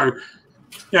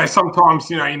 Sometimes,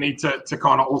 you need to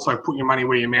kind of also put your money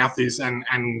where your mouth is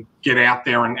and get out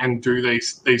there and do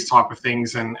these type of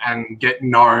things and get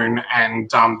known and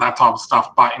that type of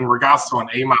stuff. But in regards to an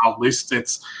email list,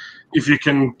 if you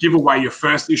can give away your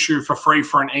first issue for free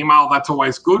for an email, that's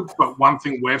always good. But one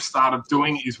thing we've started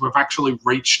doing is we've actually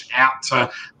reached out to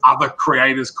other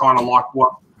creators, kind of like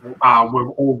what we've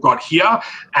all got here,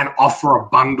 and offer a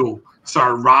bundle.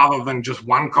 So rather than just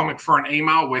one comic for an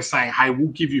email, we're saying, hey, we'll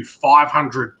give you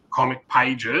 500 comic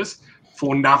pages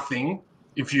for nothing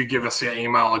if you give us your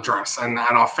email address. And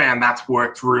I found that's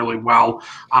worked really well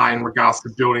in regards to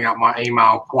building up my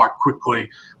email quite quickly.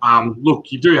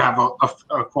 Look, you do have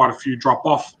quite a few drop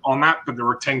off on that, but the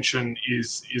retention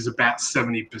is about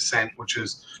 70%, which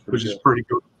is pretty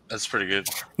good. That's pretty good.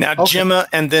 Now, okay. Gemma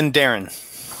and then Darren.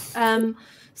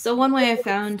 So one way I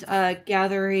found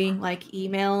gathering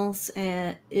emails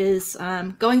is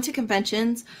going to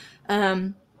conventions.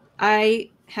 I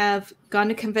have gone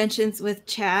to conventions with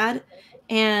Chad,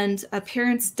 and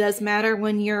appearance does matter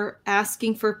when you're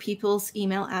asking for people's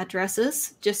email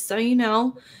addresses. Just so you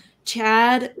know,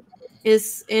 Chad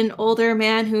is an older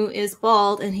man who is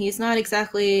bald, and he's not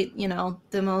exactly,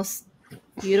 the most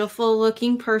beautiful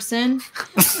looking person.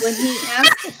 When he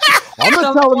asks, I'm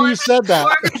not telling you said that.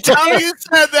 Tell you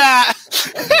said that.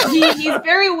 He's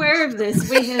very aware of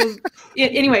this.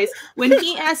 Anyways, when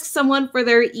he asks someone for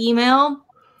their email,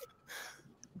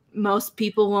 most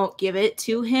people won't give it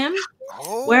to him.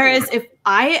 Oh. Whereas if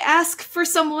I ask for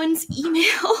someone's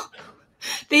email,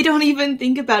 they don't even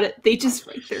think about it. They just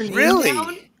write their name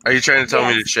down. Are you trying to tell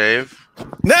me to shave?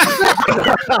 No.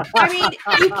 I mean,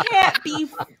 you can't be...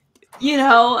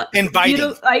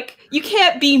 inviting. You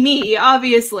can't be me,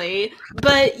 obviously.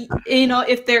 But,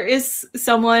 if there is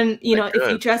someone, if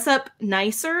you dress up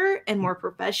nicer and more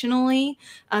professionally,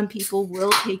 people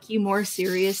will take you more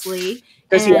seriously.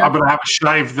 I'm going to have a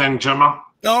shave then, Gemma.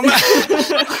 Oh, my. If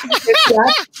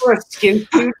that's for a skin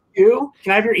suit, too,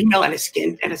 can I have your email and a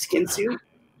skin suit?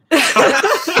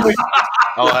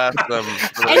 I'll ask them.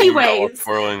 Anyways.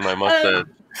 Twirling my mustache.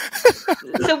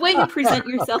 So when you present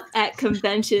yourself at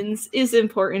conventions is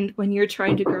important when you're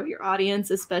trying to grow your audience,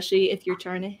 especially if you're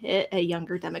trying to hit a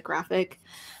younger demographic.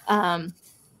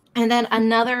 And then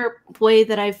another way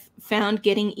that I've found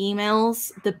getting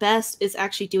emails the best is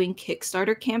actually doing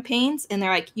Kickstarter campaigns. And they're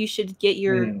like, you should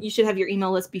have your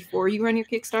email list before you run your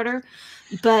Kickstarter.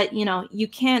 But, you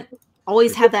can't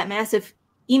always have that massive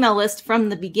email list from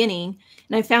the beginning.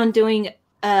 And I found doing,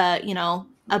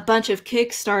 a bunch of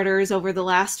Kickstarters over the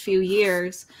last few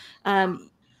years,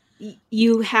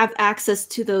 you have access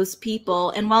to those people.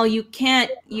 And while you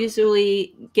can't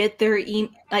usually get their in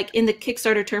the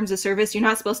Kickstarter terms of service, you're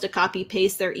not supposed to copy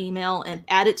paste their email and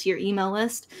add it to your email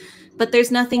list. But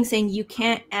there's nothing saying you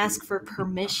can't ask for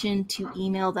permission to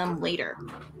email them later.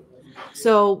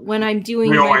 So when I'm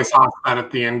doing, we always ask that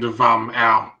at the end of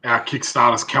our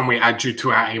Kickstarters. Can we add you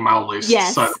to our email list?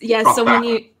 Yes, yes. So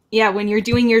when you're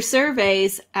doing your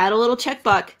surveys, add a little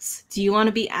checkbox. Do you want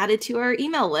to be added to our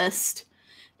email list?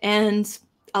 And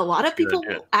a lot of people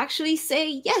will actually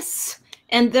say yes.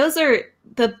 And those are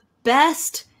the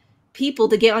best people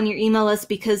to get on your email list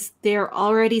because they're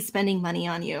already spending money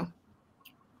on you.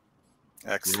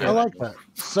 Excellent. I like that.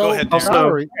 So, Go ahead,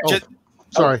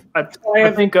 sorry.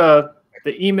 I think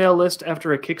the email list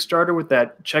after a Kickstarter with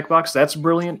that checkbox, that's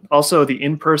brilliant. Also, the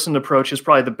in-person approach is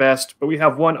probably the best. But we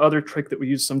have one other trick that we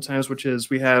use sometimes, which is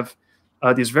we have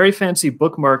these very fancy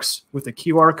bookmarks with a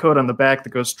QR code on the back that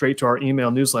goes straight to our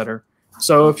email newsletter.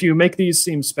 So if you make these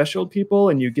seem special to people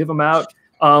and you give them out,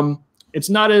 it's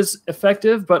not as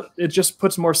effective, but it just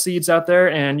puts more seeds out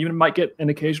there, and you might get an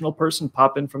occasional person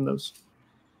pop in from those.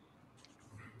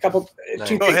 Go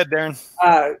ahead,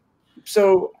 Darren.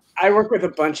 So I work with a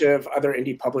bunch of other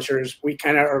indie publishers. We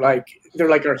kind of are like, they're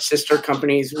like our sister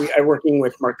companies. I'm working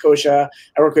with Marcosia.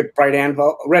 I work with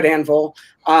Red Anvil.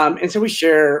 And so we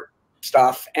share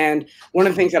stuff. And one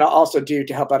of the things that I'll also do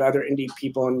to help out other indie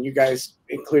people, and you guys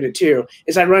included too,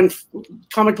 is I run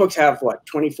comic books have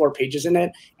 24 pages in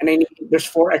it, and there's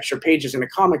 4 extra pages in a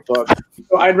comic book.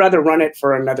 So I'd rather run it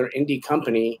for another indie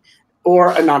company or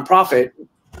a nonprofit.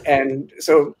 And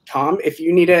so, Tom, if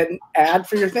you need an ad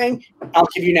for your thing, I'll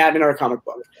give you an ad in our comic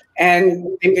book. And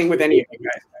same thing with any of you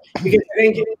guys. Because I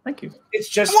think thank you. It's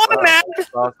just That's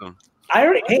awesome. I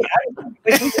already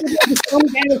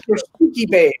for spooky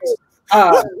babes.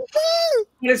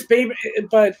 It's babe,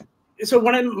 but so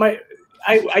one of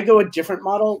I go a different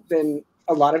model than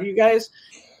a lot of you guys.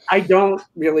 I don't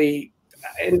really,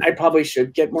 and I probably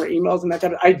should get more emails and that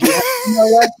type of. I do have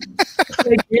email lists.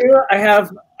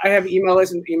 I have email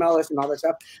lists and all that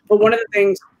stuff. But one of the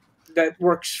things that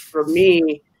works for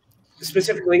me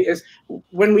specifically is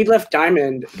when we left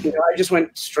Diamond, I just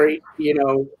went straight,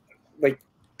 like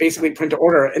basically print to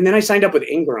order. And then I signed up with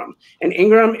Ingram. And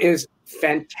Ingram is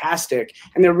fantastic.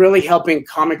 And they're really helping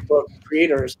comic book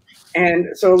creators.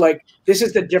 And so like this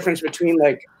is the difference between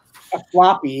like a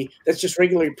floppy that's just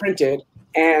regularly printed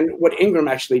and what Ingram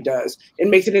actually does. It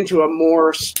makes it into a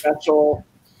more special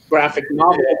graphic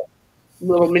novel.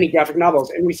 Little mini graphic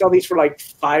novels, and we sell these for like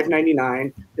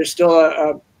 $5.99. There's still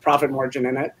a profit margin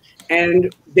in it,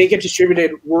 and they get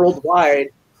distributed worldwide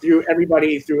through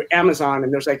Amazon.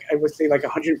 And there's like I would say like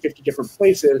 150 different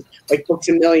places, like Books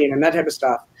A Million and that type of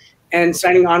stuff. And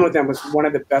signing on with them was one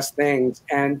of the best things.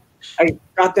 And I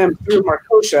got them through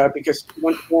Marcosia because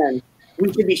once again,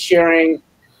 we could be sharing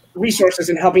resources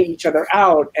and helping each other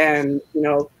out. And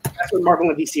that's what Marvel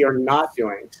and DC are not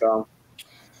doing. So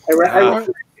I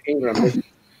Ingram.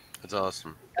 That's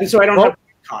awesome. And so I don't have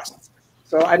costs.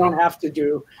 So I don't have to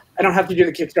do the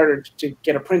Kickstarter to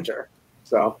get a printer.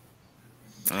 So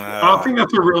I think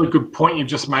that's a really good point you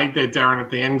just made there, Darren, at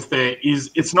the end there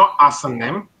is it's not us and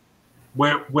them.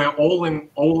 We're all in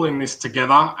this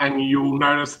together, and you'll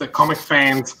notice that comic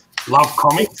fans love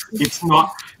comics. It's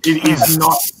not if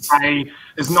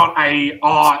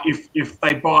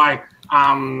they buy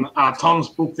Tom's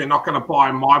book, they're not going to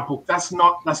buy my book. That's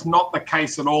not the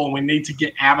case at all. And we need to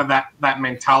get out of that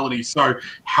mentality. So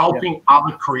helping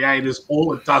other creators,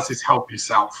 all it does is help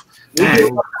yourself.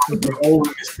 And we're all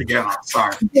in this together. So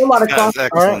a lot of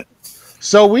all right.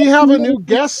 So we have a new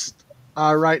guest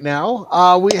right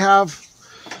now. We have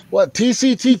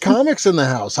TCT Comics in the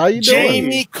house. How you doing?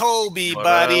 Jamie Colby,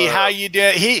 buddy. How you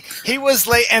doing? He was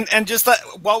late, and just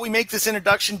while we make this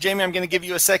introduction, Jamie, I'm going to give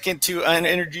you a second to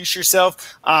introduce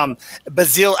yourself.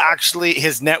 Bazil, actually,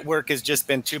 his network has just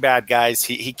been too bad, guys.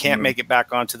 He can't make it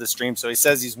back onto the stream, so he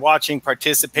says he's watching,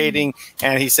 participating,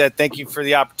 and he said thank you for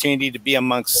the opportunity to be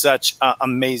amongst such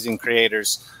amazing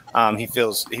creators. He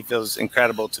feels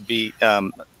incredible to be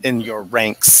in your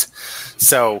ranks.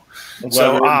 So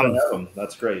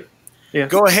that's great. Yeah.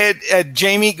 Go ahead,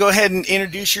 Jamie. Go ahead and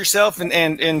introduce yourself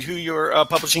and who your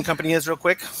publishing company is, real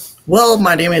quick. Well,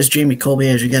 my name is Jamie Colby,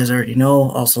 as you guys already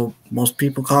know. Also, most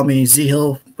people call me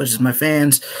Z-Hill, which is my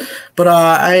fans. But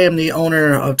I am the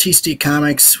owner of TCT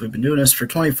Comics. We've been doing this for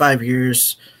 25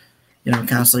 years.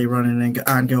 Constantly running and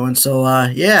ongoing. So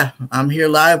yeah, I'm here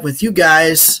live with you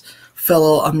guys,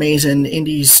 fellow amazing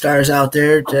indie stars out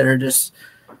there that are just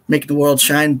making the world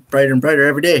shine brighter and brighter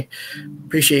every day.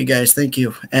 Appreciate you guys. Thank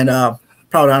you. And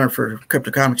proud honor for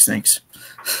Crypto Comics. Thanks.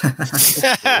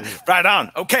 Right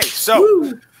on. Okay,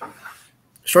 so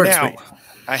short now and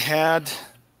sweet.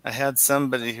 I had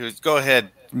somebody who's go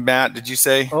ahead, Matt. Did you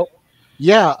say? Oh,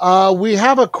 yeah. We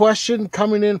have a question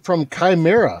coming in from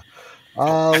Chimera.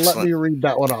 Let me read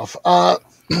that one off.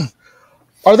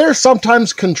 Are there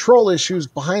sometimes control issues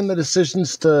behind the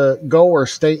decisions to go or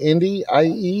stay indie,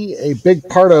 i.e. a big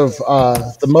part of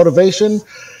the motivation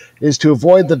is to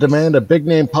avoid the demand of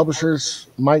big-name publishers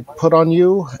might put on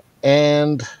you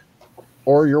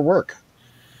or your work?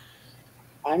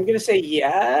 I'm going to say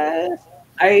yes.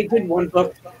 I did one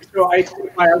book. So I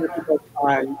took my other book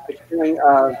on the killing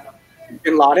of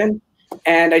Bin Laden,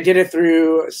 and I did it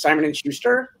through Simon &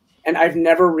 Schuster, and I've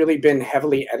never really been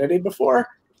heavily edited before.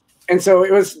 And so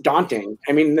it was daunting.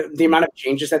 I mean, the amount of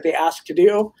changes that they asked to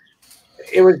do,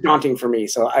 it was daunting for me.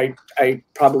 So I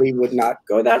probably would not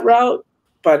go that route,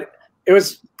 but it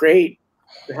was great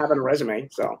to have on a resume.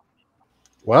 So,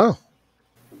 wow.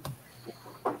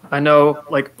 I know,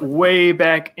 like, way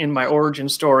back in my origin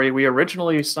story, we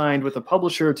originally signed with a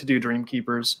publisher to do Dream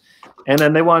Keepers, and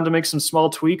then they wanted to make some small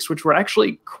tweaks, which were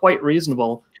actually quite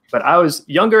reasonable. But I was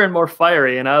younger and more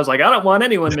fiery, and I was like, I don't want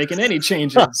anyone making any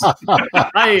changes.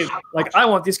 I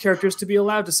want these characters to be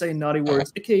allowed to say naughty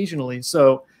words occasionally.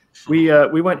 So we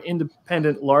went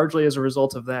independent largely as a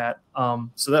result of that.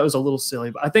 So that was a little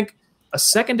silly. But I think a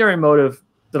secondary motive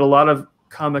that a lot of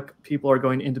comic people are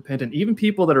going independent, even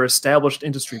people that are established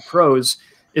industry pros,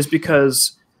 is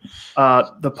because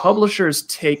the publishers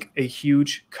take a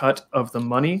huge cut of the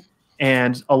money.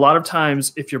 And a lot of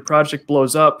times, if your project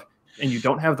blows up and you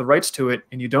don't have the rights to it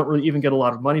and you don't really even get a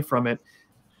lot of money from it,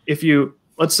 if you,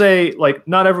 let's say, like,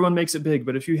 not everyone makes it big,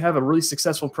 but if you have a really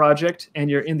successful project and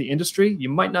you're in the industry, you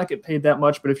might not get paid that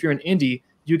much. But if you're an indie,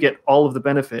 you get all of the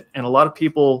benefit. And a lot of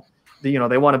people, they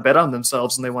want to bet on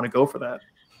themselves and they want to go for that.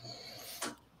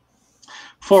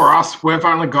 For us, we've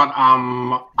only got,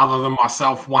 other than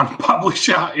myself, one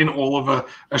publisher in all of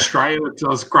Australia that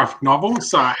does graphic novels.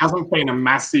 So it hasn't been a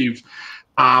massive,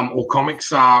 or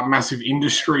comics massive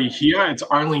industry here. It's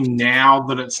only now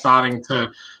that it's starting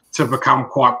to become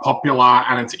quite popular,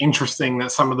 and it's interesting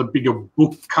that some of the bigger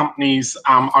book companies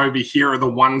over here are the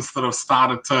ones that have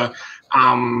started to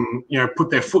put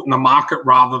their foot in the market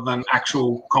rather than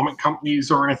actual comic companies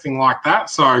or anything like that.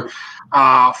 So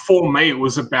for me, it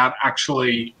was about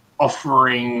actually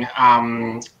offering,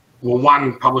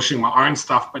 one, publishing my own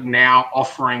stuff, but now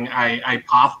offering a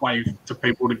pathway to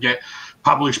people to get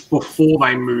published before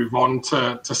they move on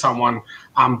to someone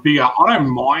bigger. I don't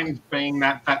mind being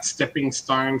that stepping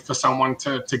stone for someone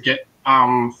to get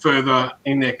further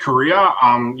in their career.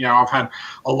 I've had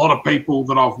a lot of people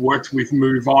that I've worked with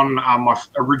move on. My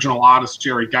original artist,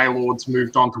 Jerry Gaylord's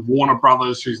moved on to Warner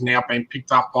Brothers, who's now been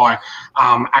picked up by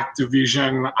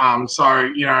Activision.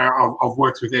 I've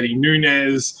worked with Eddie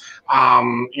Nunez.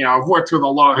 I've worked with a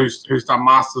lot of who's done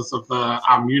Masters of the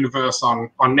Universe on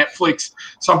Netflix.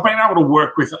 So I've been able to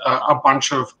work with a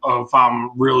bunch of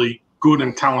really good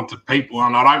and talented people,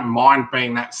 and I don't mind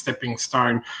being that stepping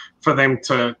stone for them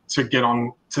to get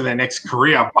on to their next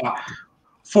career. But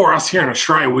for us here in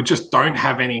Australia, we just don't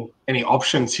have any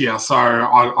options here. So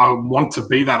I want to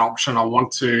be that option. I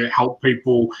want to help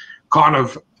people kind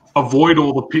of avoid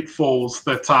all the pitfalls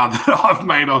that I've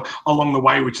made along the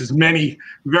way, which is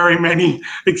very many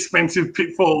expensive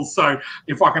pitfalls. So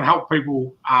if I can help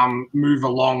people move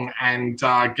along and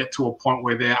get to a point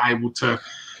where they're able to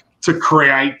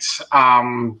create,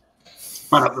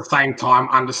 but at the same time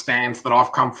understands that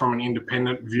I've come from an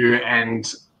independent view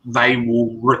and they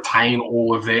will retain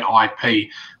all of their IP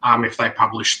if they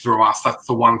publish through us. That's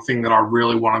the one thing that I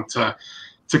really wanted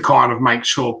to kind of make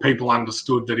sure people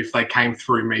understood, that if they came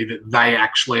through me, that they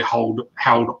actually held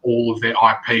all of their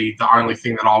IP. The only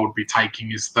thing that I would be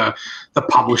taking is the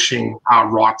publishing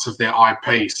rights of their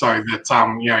IP, so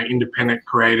that independent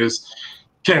creators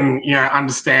can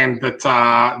understand that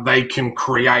they can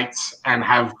create and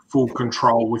have full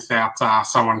control without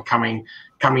someone coming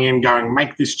in going,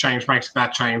 make this change, make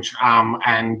that change,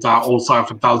 and also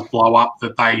if it does blow up,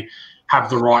 that they have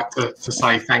the right to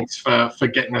say thanks for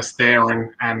getting us there,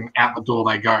 and out the door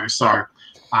they go. So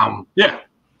yeah.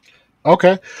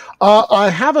 Okay. I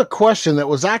have a question that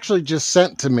was actually just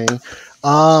sent to me.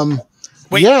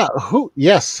 Wait. Yeah.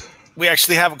 Yes. We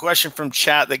actually have a question from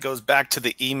chat that goes back to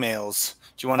the emails.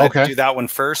 Do you want to do that one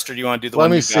first, or do you want to do the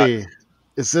one? Let me see.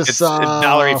 Is this it's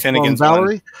Valerie Finnegan's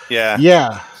Valerie? One. Yeah.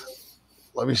 Yeah.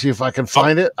 Let me see if I can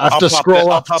find it. I have to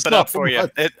scroll up. I'll pop it up for you.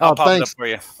 I'll pop it up for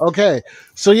you. Okay.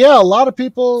 So yeah, a lot of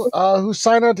people who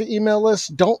sign on to email lists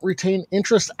don't retain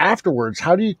interest afterwards.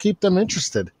 How do you keep them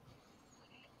interested?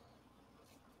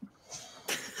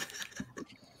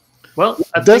 Well,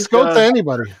 this goes to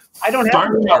anybody. I don't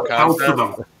sell to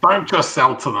them. Don't just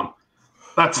sell to them.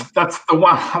 That's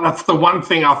the one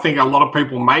thing I think a lot of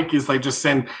people make, is they just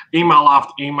send email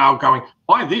after email going,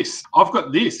 buy this, I've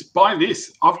got this, buy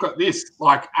this, I've got this.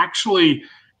 Like, actually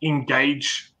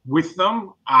engage with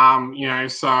them.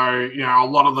 So a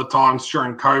lot of the times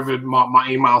during COVID, my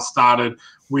email started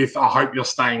with, I hope you're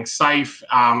staying safe.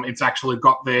 It's actually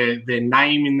got their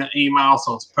name in the email,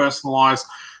 so it's personalized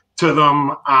to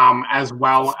them, as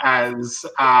well as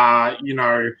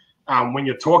when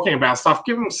you're talking about stuff,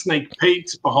 give them sneak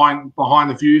peeks behind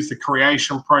the views, the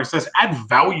creation process, add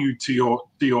value to your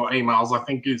emails. I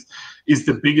think is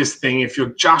the biggest thing. If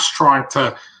you're just trying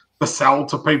to sell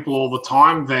to people all the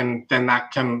time, then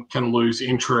that can lose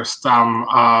interest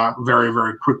very,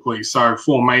 very quickly. So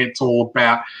for me, it's all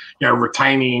about, you know,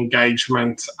 retaining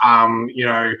engagement, you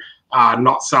know,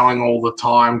 not selling all the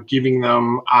time, giving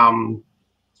them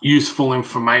useful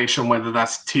information, whether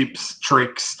that's tips,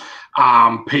 tricks,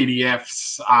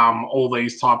 PDFs, all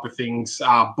these type of things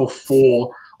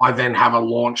before I then have a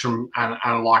launch and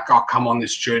like, I'll come on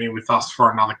this journey with us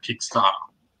for another Kickstarter.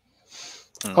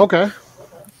 Okay.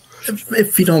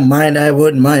 If you don't mind, I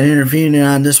wouldn't mind intervening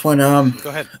on this one. Go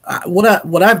ahead.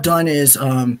 What I've done is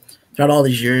throughout all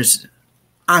these years,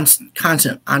 on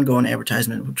constant ongoing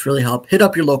advertisement, which really help hit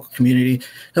up your local community,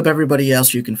 help everybody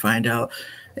else you can find out.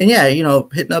 And yeah, you know,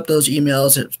 hitting up those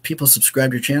emails if people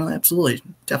subscribe to your channel, absolutely,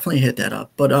 definitely hit that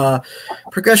up. But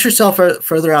progress yourself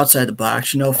further outside the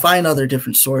box. You know, find other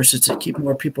different sources to keep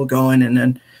more people going, and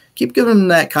then keep giving them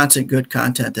that constant good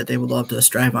content that they would love to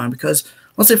strive on. Because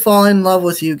once they fall in love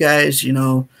with you guys, you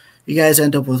know, you guys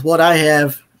end up with what I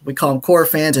have. We call them core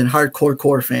fans and hardcore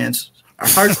core fans. Our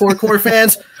hardcore core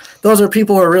fans, those are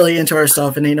people who are really into our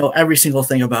stuff and they know every single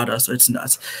thing about us. It's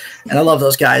nuts. And I love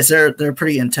those guys. They're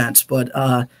pretty intense, but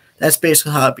that's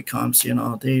basically how it becomes, you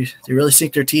know. They really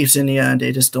sink their teeth in you and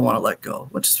they just don't want to let go,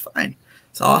 which is fine.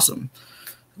 It's awesome.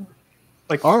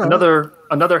 Like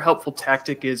another helpful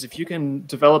tactic is if you can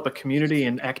develop a community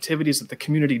and activities that the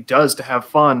community does to have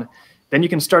fun, then you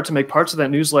can start to make parts of that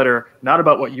newsletter not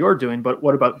about what you're doing, but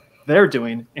what about they're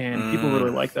doing, and people really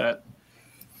like that.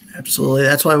 Absolutely.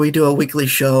 That's why we do a weekly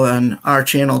show on our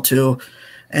channel too,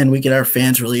 and we get our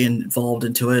fans really involved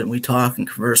into it, and we talk and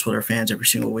converse with our fans every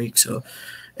single week. So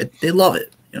they love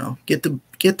it. You know, get them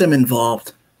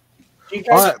involved.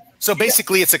 So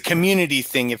basically, it's a community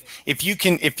thing. If you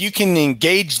can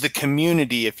engage the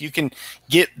community, if you can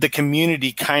get the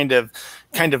community kind of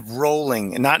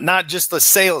rolling, and not just the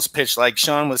sales pitch like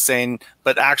Sean was saying,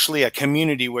 but actually a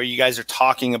community where you guys are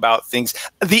talking about things,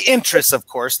 the interests, of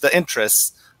course, the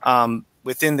interests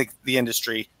within the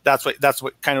industry. That's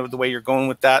what kind of the way you're going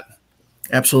with that.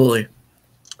 Absolutely.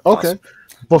 Okay. Awesome.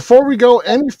 Before we go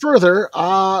any further,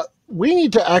 we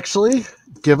need to actually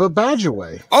give a badge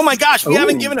away. Oh my gosh, we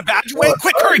haven't given a badge away?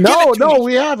 Quick, hurry, No,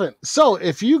 we haven't. So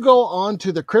if you go on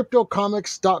to the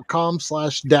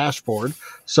cryptocomics.com/dashboard,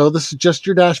 so this is just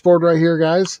your dashboard right here,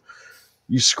 guys.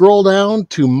 You scroll down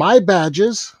to my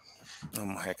badges. Oh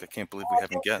my heck, I can't believe we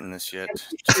haven't gotten this yet.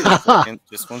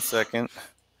 Just one second.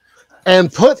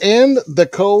 And put in the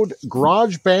code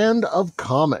GarageBand of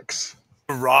Comics.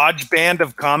 Garage Band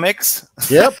of Comics?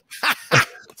 Yep.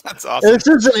 That's awesome. This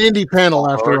is an indie panel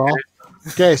after all.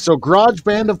 Okay, so Garage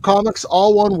Band of Comics,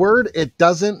 all one word. It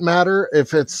doesn't matter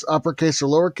if it's uppercase or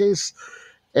lowercase.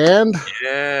 And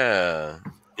yeah,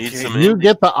 you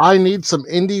get the I Need Some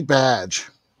Indie badge.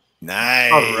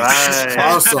 Nice. All right.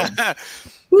 Awesome.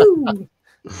 Woo.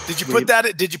 Did you put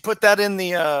that in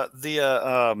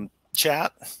the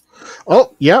chat?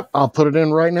 Oh, yep. I'll put it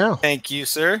in right now. Thank you,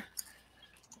 sir.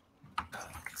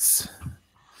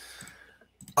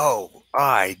 Oh,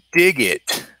 I dig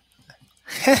it.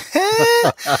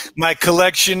 My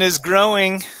collection is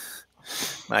growing.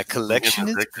 My collection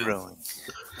is growing.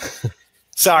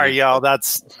 Sorry, y'all.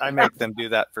 I make them do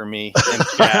that for me.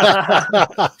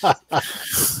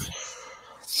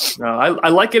 No, I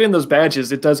like getting those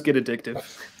badges. It does get addictive.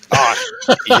 Oh,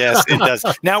 yes, it does.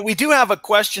 Now we do have a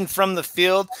question from the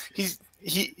field. He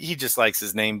just likes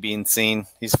his name being seen.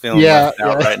 He's feeling left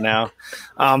out right now.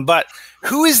 But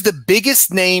who is the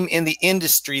biggest name in the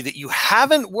industry that you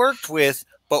haven't worked with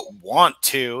but want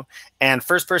to? And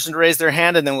first person to raise their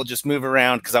hand, and then we'll just move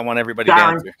around because I want everybody to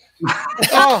answer.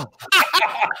 Oh,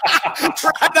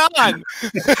 right on.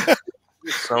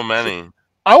 So many.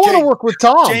 I want to work with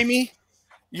Tom. Jamie,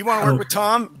 you want to work with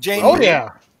Tom? Jamie? Oh yeah,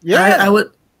 yeah. I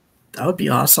would. That would be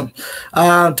awesome.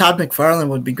 Todd McFarlane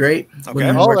would be great. Okay.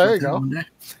 Oh, there you go.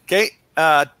 Okay.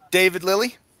 David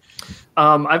Lilly?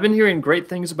 I've been hearing great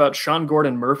things about Sean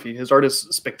Gordon Murphy. His art is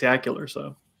spectacular.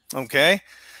 So okay.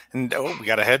 And we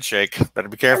got a head shake. Better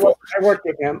be careful. I worked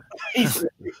with him.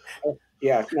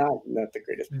 Yeah, not the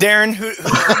greatest. Darren, who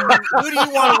do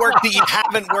you want to work that you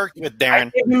haven't worked with,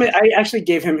 Darren? I actually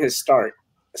gave him his start.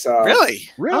 So really?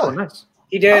 Oh, nice.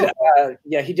 He did.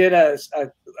 He did a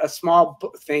small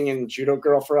thing in Judo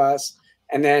Girl for us,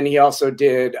 and then he also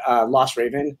did Lost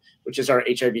Raven, which is our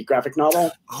HIV graphic novel,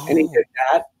 and he did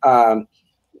that.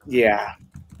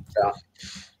 So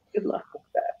good luck with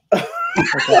that.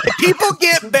 People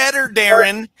get better,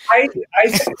 Darren. You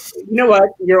know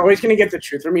what? You're always going to get the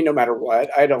truth from me, no matter what.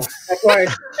 I don't. That's why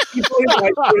people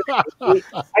like.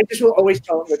 I just will always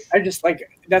tell them. I just like.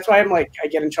 That's why I'm like. I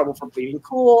get in trouble for bleeding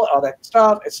cool, all that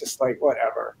stuff. It's just like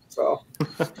whatever. So.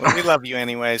 We love you,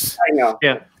 anyways. I know.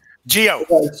 Yeah. Gio.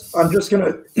 I'm just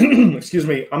gonna. Excuse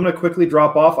me. I'm gonna quickly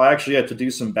drop off. I actually had to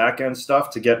do some back end stuff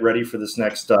to get ready for this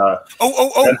next. Event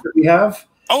that we have.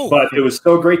 But it was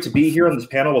so great to be here on this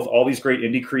panel with all these great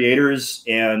indie creators,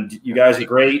 and you guys are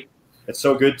great. It's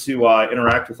so good to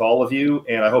interact with all of you,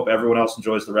 and I hope everyone else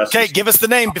enjoys the rest. Okay, give us the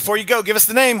name before you go. Give us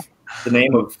the name. The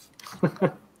name of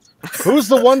who's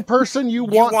the one person you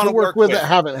want to work with that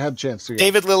haven't had a chance to yet?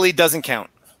 David Lilly doesn't count.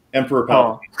 Emperor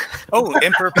Palpatine. Oh,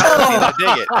 Emperor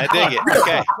Palpatine. I dig it.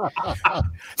 Okay.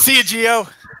 See you, Gio.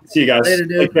 See you guys. Later,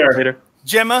 dude. Take care. Later.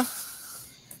 Gemma.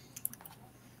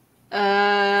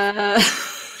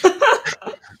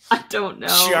 I don't know.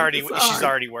 She's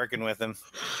already working with him.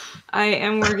 I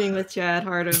am working with Chad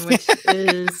Hardin, which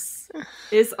is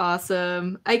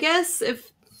awesome. I guess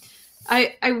if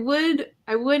I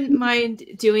wouldn't mind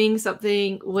doing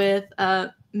something with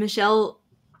Michelle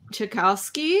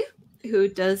Chakowski, who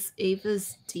does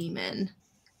Ava's Demon.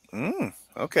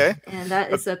 Okay. And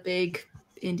that is a big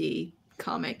indie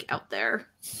comic out there.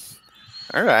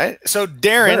 All right. So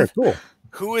Darren, Very cool.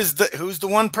 who's the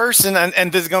one person,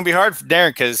 and this is going to be hard for Darren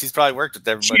because he's probably worked with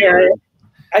everybody. Jared,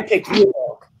 I pick you.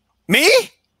 Me?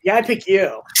 Yeah, I pick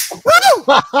you. Woo!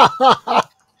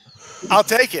 I'll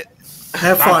take it.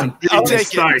 Have fun. I'll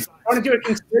take it. I want to do a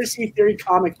conspiracy theory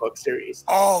comic book series.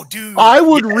 Oh, dude. I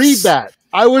would read that.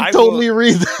 I would totally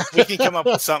read that. We can come up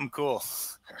with something cool.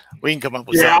 We can come up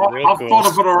with Yeah, something real I've cool. thought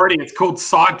of it already. It's called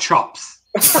Side Chops.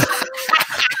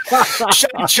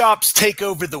 Shiny Chops take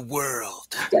over the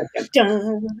world.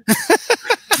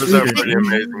 Those are pretty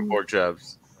amazing pork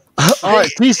chops. All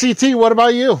right, TCT, what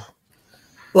about you?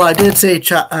 Well, I did say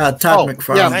Todd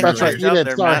McFarlane. Yeah, that's right. You did.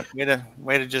 There, Sorry.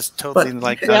 Way to just totally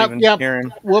not even hearing.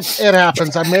 Whoops, it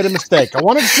happens. I made a mistake. I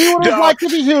wanted to see what it's like to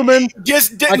be human.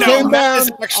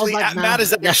 Matt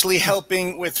is actually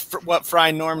helping with what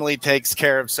Fry normally takes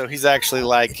care of, so he's actually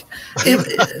like he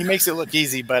makes it look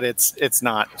easy, but it's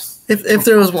not. If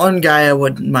there was one guy I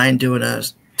wouldn't mind doing a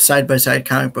side-by-side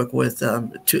comic book with,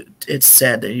 it's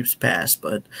sad that he's passed,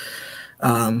 but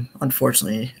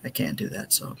unfortunately I can't do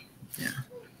that. So yeah.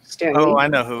 I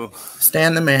know who.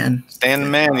 Stan the Man. Stan the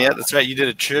Man. Yeah, that's right. You did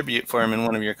a tribute for him in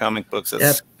one of your comic books.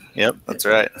 Yep, that's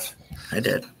right. I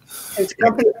did. It's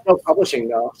company still publishing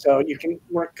though, so you can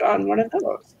work on one of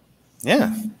those.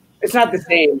 Yeah. It's not the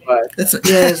same, but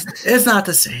it's not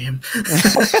the same.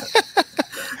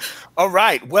 All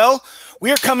right. Well,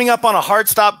 we are coming up on a hard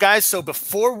stop, guys. So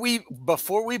before we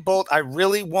bolt, I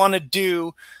really want to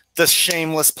do the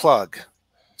shameless plug.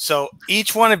 So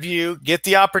each one of you get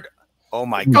the opportunity. Oh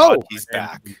my God, he's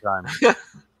back.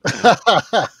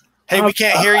 Hey, we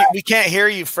can't hear you. We can't hear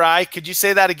you, Fry. Could you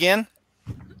say that again?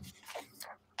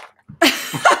 I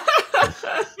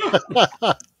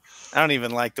don't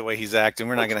even like the way he's acting.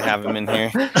 We're not going to have him in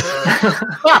here.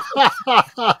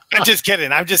 I'm just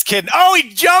kidding. Oh,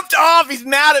 he jumped off. He's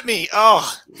mad at me. Oh,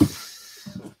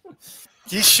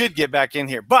 he should get back in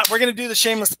here. But we're going to do the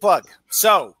shameless plug.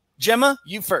 So, Gemma,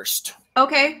 you first.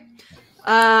 Okay.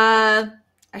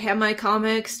 I have my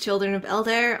comics, Children of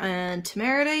Elder and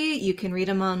Temerity. You can read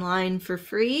them online for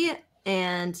free,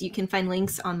 and you can find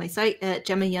links on my site at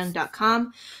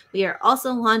gemmayoung.com. We are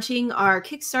also launching our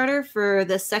Kickstarter for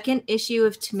the second issue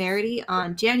of Temerity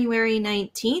on January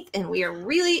 19th, and we are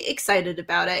really excited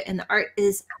about it, and the art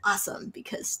is awesome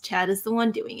because Chad is the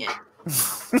one doing it.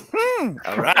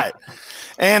 All right.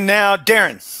 And now,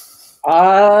 Darren.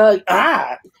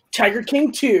 Tiger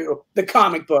King 2, the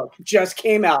comic book, just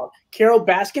came out. Carol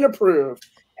Baskin approved.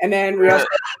 And then we also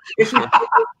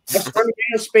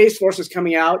Space Force is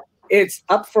coming out. It's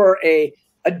up for a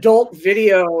adult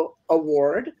video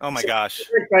award. Oh my gosh.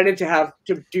 We're excited to have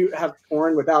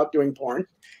porn without doing porn.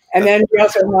 And then we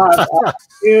also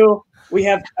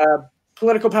have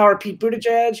Political Power Pete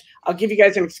Buttigieg. I'll give you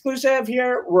guys an exclusive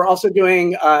here. We're also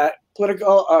doing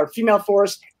Female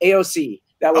Force AOC.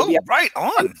 That will be right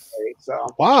on. So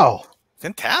wow.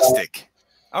 Fantastic.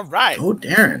 All right. Oh,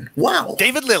 Darren. Wow.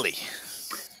 David Lilly.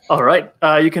 All right.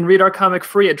 You can read our comic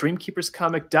free at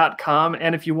dreamkeeperscomic.com.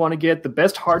 And if you want to get the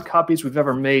best hard copies we've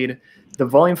ever made, the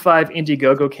Volume 5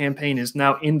 Indiegogo campaign is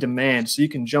now in demand. So you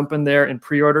can jump in there and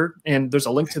pre-order. And there's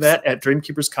a link to that at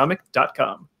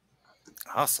dreamkeeperscomic.com.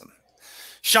 Awesome.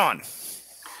 Sean.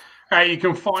 You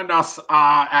can find us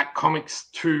at Comics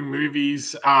 2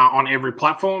 Movies on every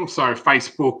platform. So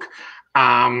Facebook,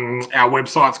 Our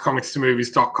website's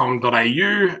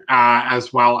comicstomovies.com.au,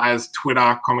 as well as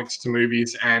Twitter, Comics to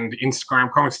Movies, and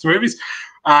Instagram, Comics to Movies.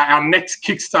 Our next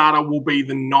Kickstarter will be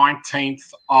the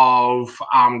 19th of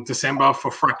December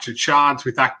for Fractured Shards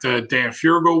with actor Dan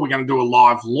Furigal. We're going to do a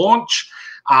live launch,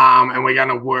 and we're going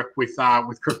to work with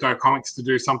Crypto Comics to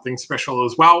do something special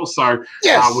as well. So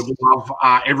Yes. would love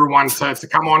everyone to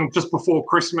come on just before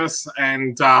Christmas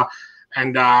and have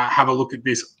a look at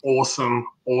this awesome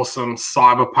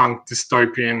cyberpunk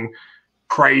dystopian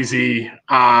crazy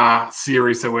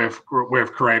series that we've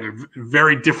created.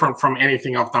 Very different from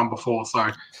anything I've done before,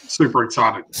 so super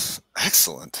excited.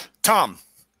 Excellent. Tom.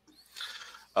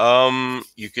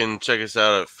 You can check us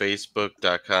out at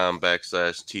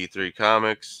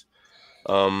facebook.com/T3Comics.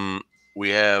 We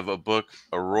have a book,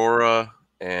 Aurora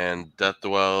and Death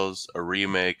Dwells, a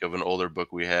remake of an older book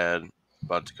we had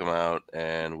about to come out,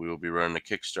 and we will be running a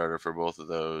Kickstarter for both of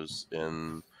those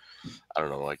in, I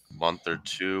don't know, like a month or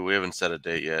two. We haven't set a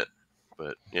date yet,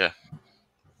 but yeah.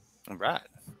 All right.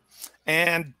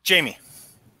 And Jamie.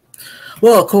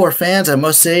 Well, core fans, I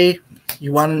must say,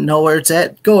 you want to know where it's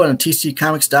at, go on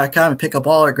tccomics.com and pick up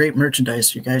all our great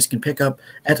merchandise you guys can pick up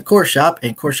at the Core Shop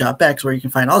and Core Shop X, where you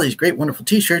can find all these great, wonderful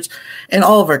t-shirts and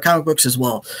all of our comic books as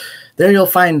well. There you'll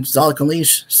find Zolak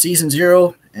Unleashed Season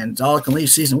 0 and Zolak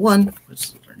Unleashed Season 1, which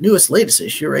is our newest, latest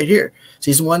issue right here.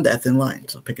 Season 1, Death in Line.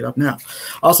 So pick it up now.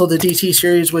 Also, the DT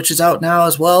series, which is out now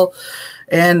as well.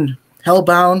 And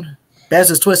Hellbound,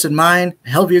 Baz's Twisted Mind,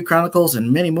 Hellview Chronicles,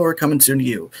 and many more coming soon to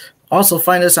you. Also,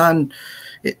 find us on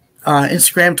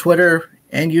Instagram, Twitter,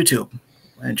 and YouTube.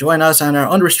 And join us on our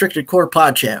Unrestricted Core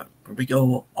Pod Chat, where we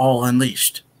go all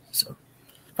unleashed. So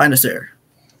find us there.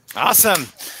 Awesome.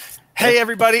 Hey,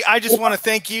 everybody. I just want to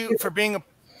thank you for being a...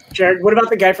 Jared, what about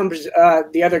the guy from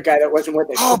the other guy that wasn't with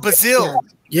us? Oh, Bazil.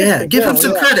 Yeah, give him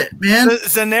some credit, man.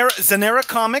 Zanera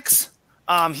Comics.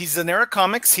 He's Zanera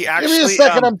Comics. He actually... Give me a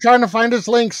second. I'm trying to find his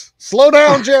links. Slow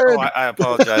down, Jared. Oh, I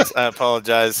apologize. I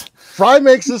apologize. Fry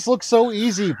makes this look so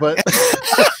easy, but...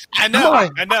 I know. I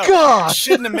know. God. I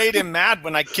shouldn't have made him mad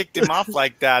when I kicked him off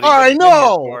like that. I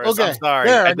know. Okay. I'm sorry.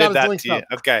 There, I did that to you.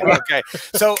 Okay. Okay.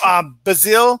 So,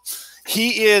 Bazil,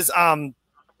 he is from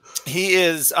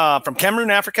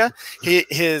Cameroon, Africa.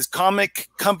 His comic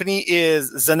company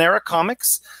is Zanera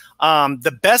Comics.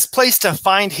 The best place to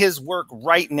find his work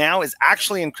right now is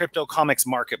actually in Crypto Comics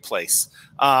Marketplace.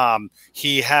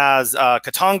 He has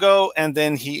Katongo, and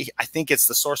then I think it's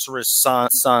the Sorcerer's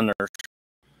Son, or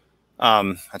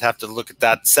I'd have to look at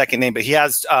that second name, but he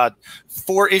has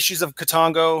 4 issues of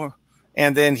Katongo,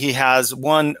 and then he has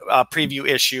 1 preview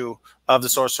issue of the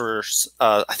Sorcerer's,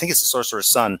 I think it's the Sorcerer's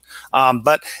Son.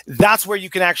 But that's where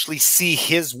you can actually see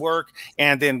his work.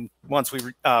 And then once we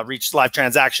reach live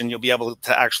transaction, you'll be able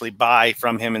to actually buy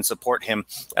from him and support him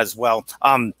as well.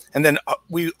 And then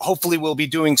we hopefully will be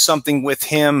doing something with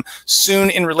him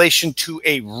soon in relation to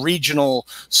a regional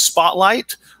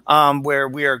spotlight, where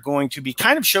we are going to be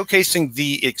kind of showcasing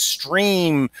the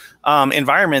extreme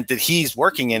environment that he's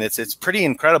working in. It's pretty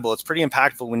incredible. It's pretty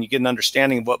impactful when you get an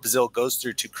understanding of what Bazil goes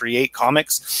through to create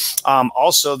comics.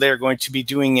 Also, they're going to be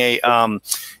doing a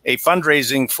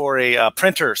fundraising for a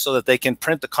printer so that they can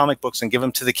print the comic books and give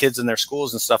them to the kids in their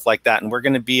schools and stuff like that. And we're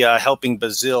going to be helping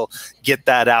Bazil get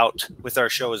that out with our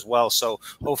show as well. So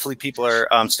hopefully people are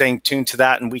staying tuned to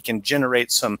that, and we can generate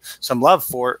some love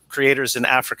for creators in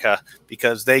Africa,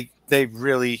 because they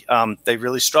really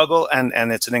struggle,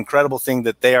 and it's an incredible thing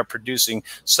that they are producing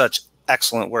such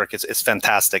excellent work. It's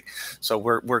fantastic. So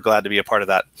we're glad to be a part of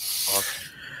that. Awesome.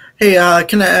 Hey,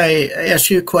 can I ask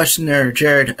you a question there,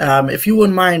 Jared? If you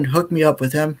wouldn't mind hooking me up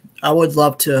with him, I would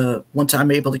love to, once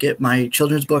I'm able to get my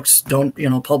children's books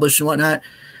published and whatnot,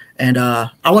 and I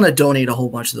want to donate a whole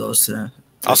bunch of those to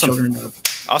awesome. Children.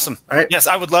 Awesome. All right. Yes,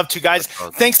 I would love to, guys.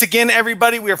 Thanks again,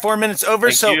 everybody. We are 4 minutes over.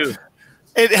 Thank you.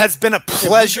 It has been a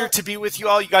pleasure to be with you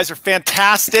all. You guys are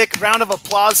fantastic. Round of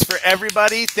applause for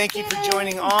everybody. Thank you for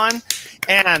joining on,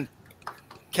 and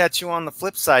catch you on the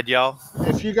flip side, y'all.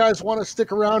 If you guys want to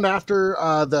stick around after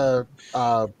the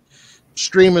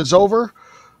stream is over,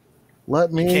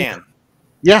 let me. You can.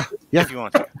 Yeah. If you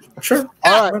want to. Sure.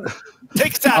 All right.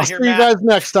 Take us out I'll of here, see you Matt. guys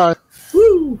next time.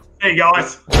 Woo! Hey,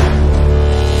 guys.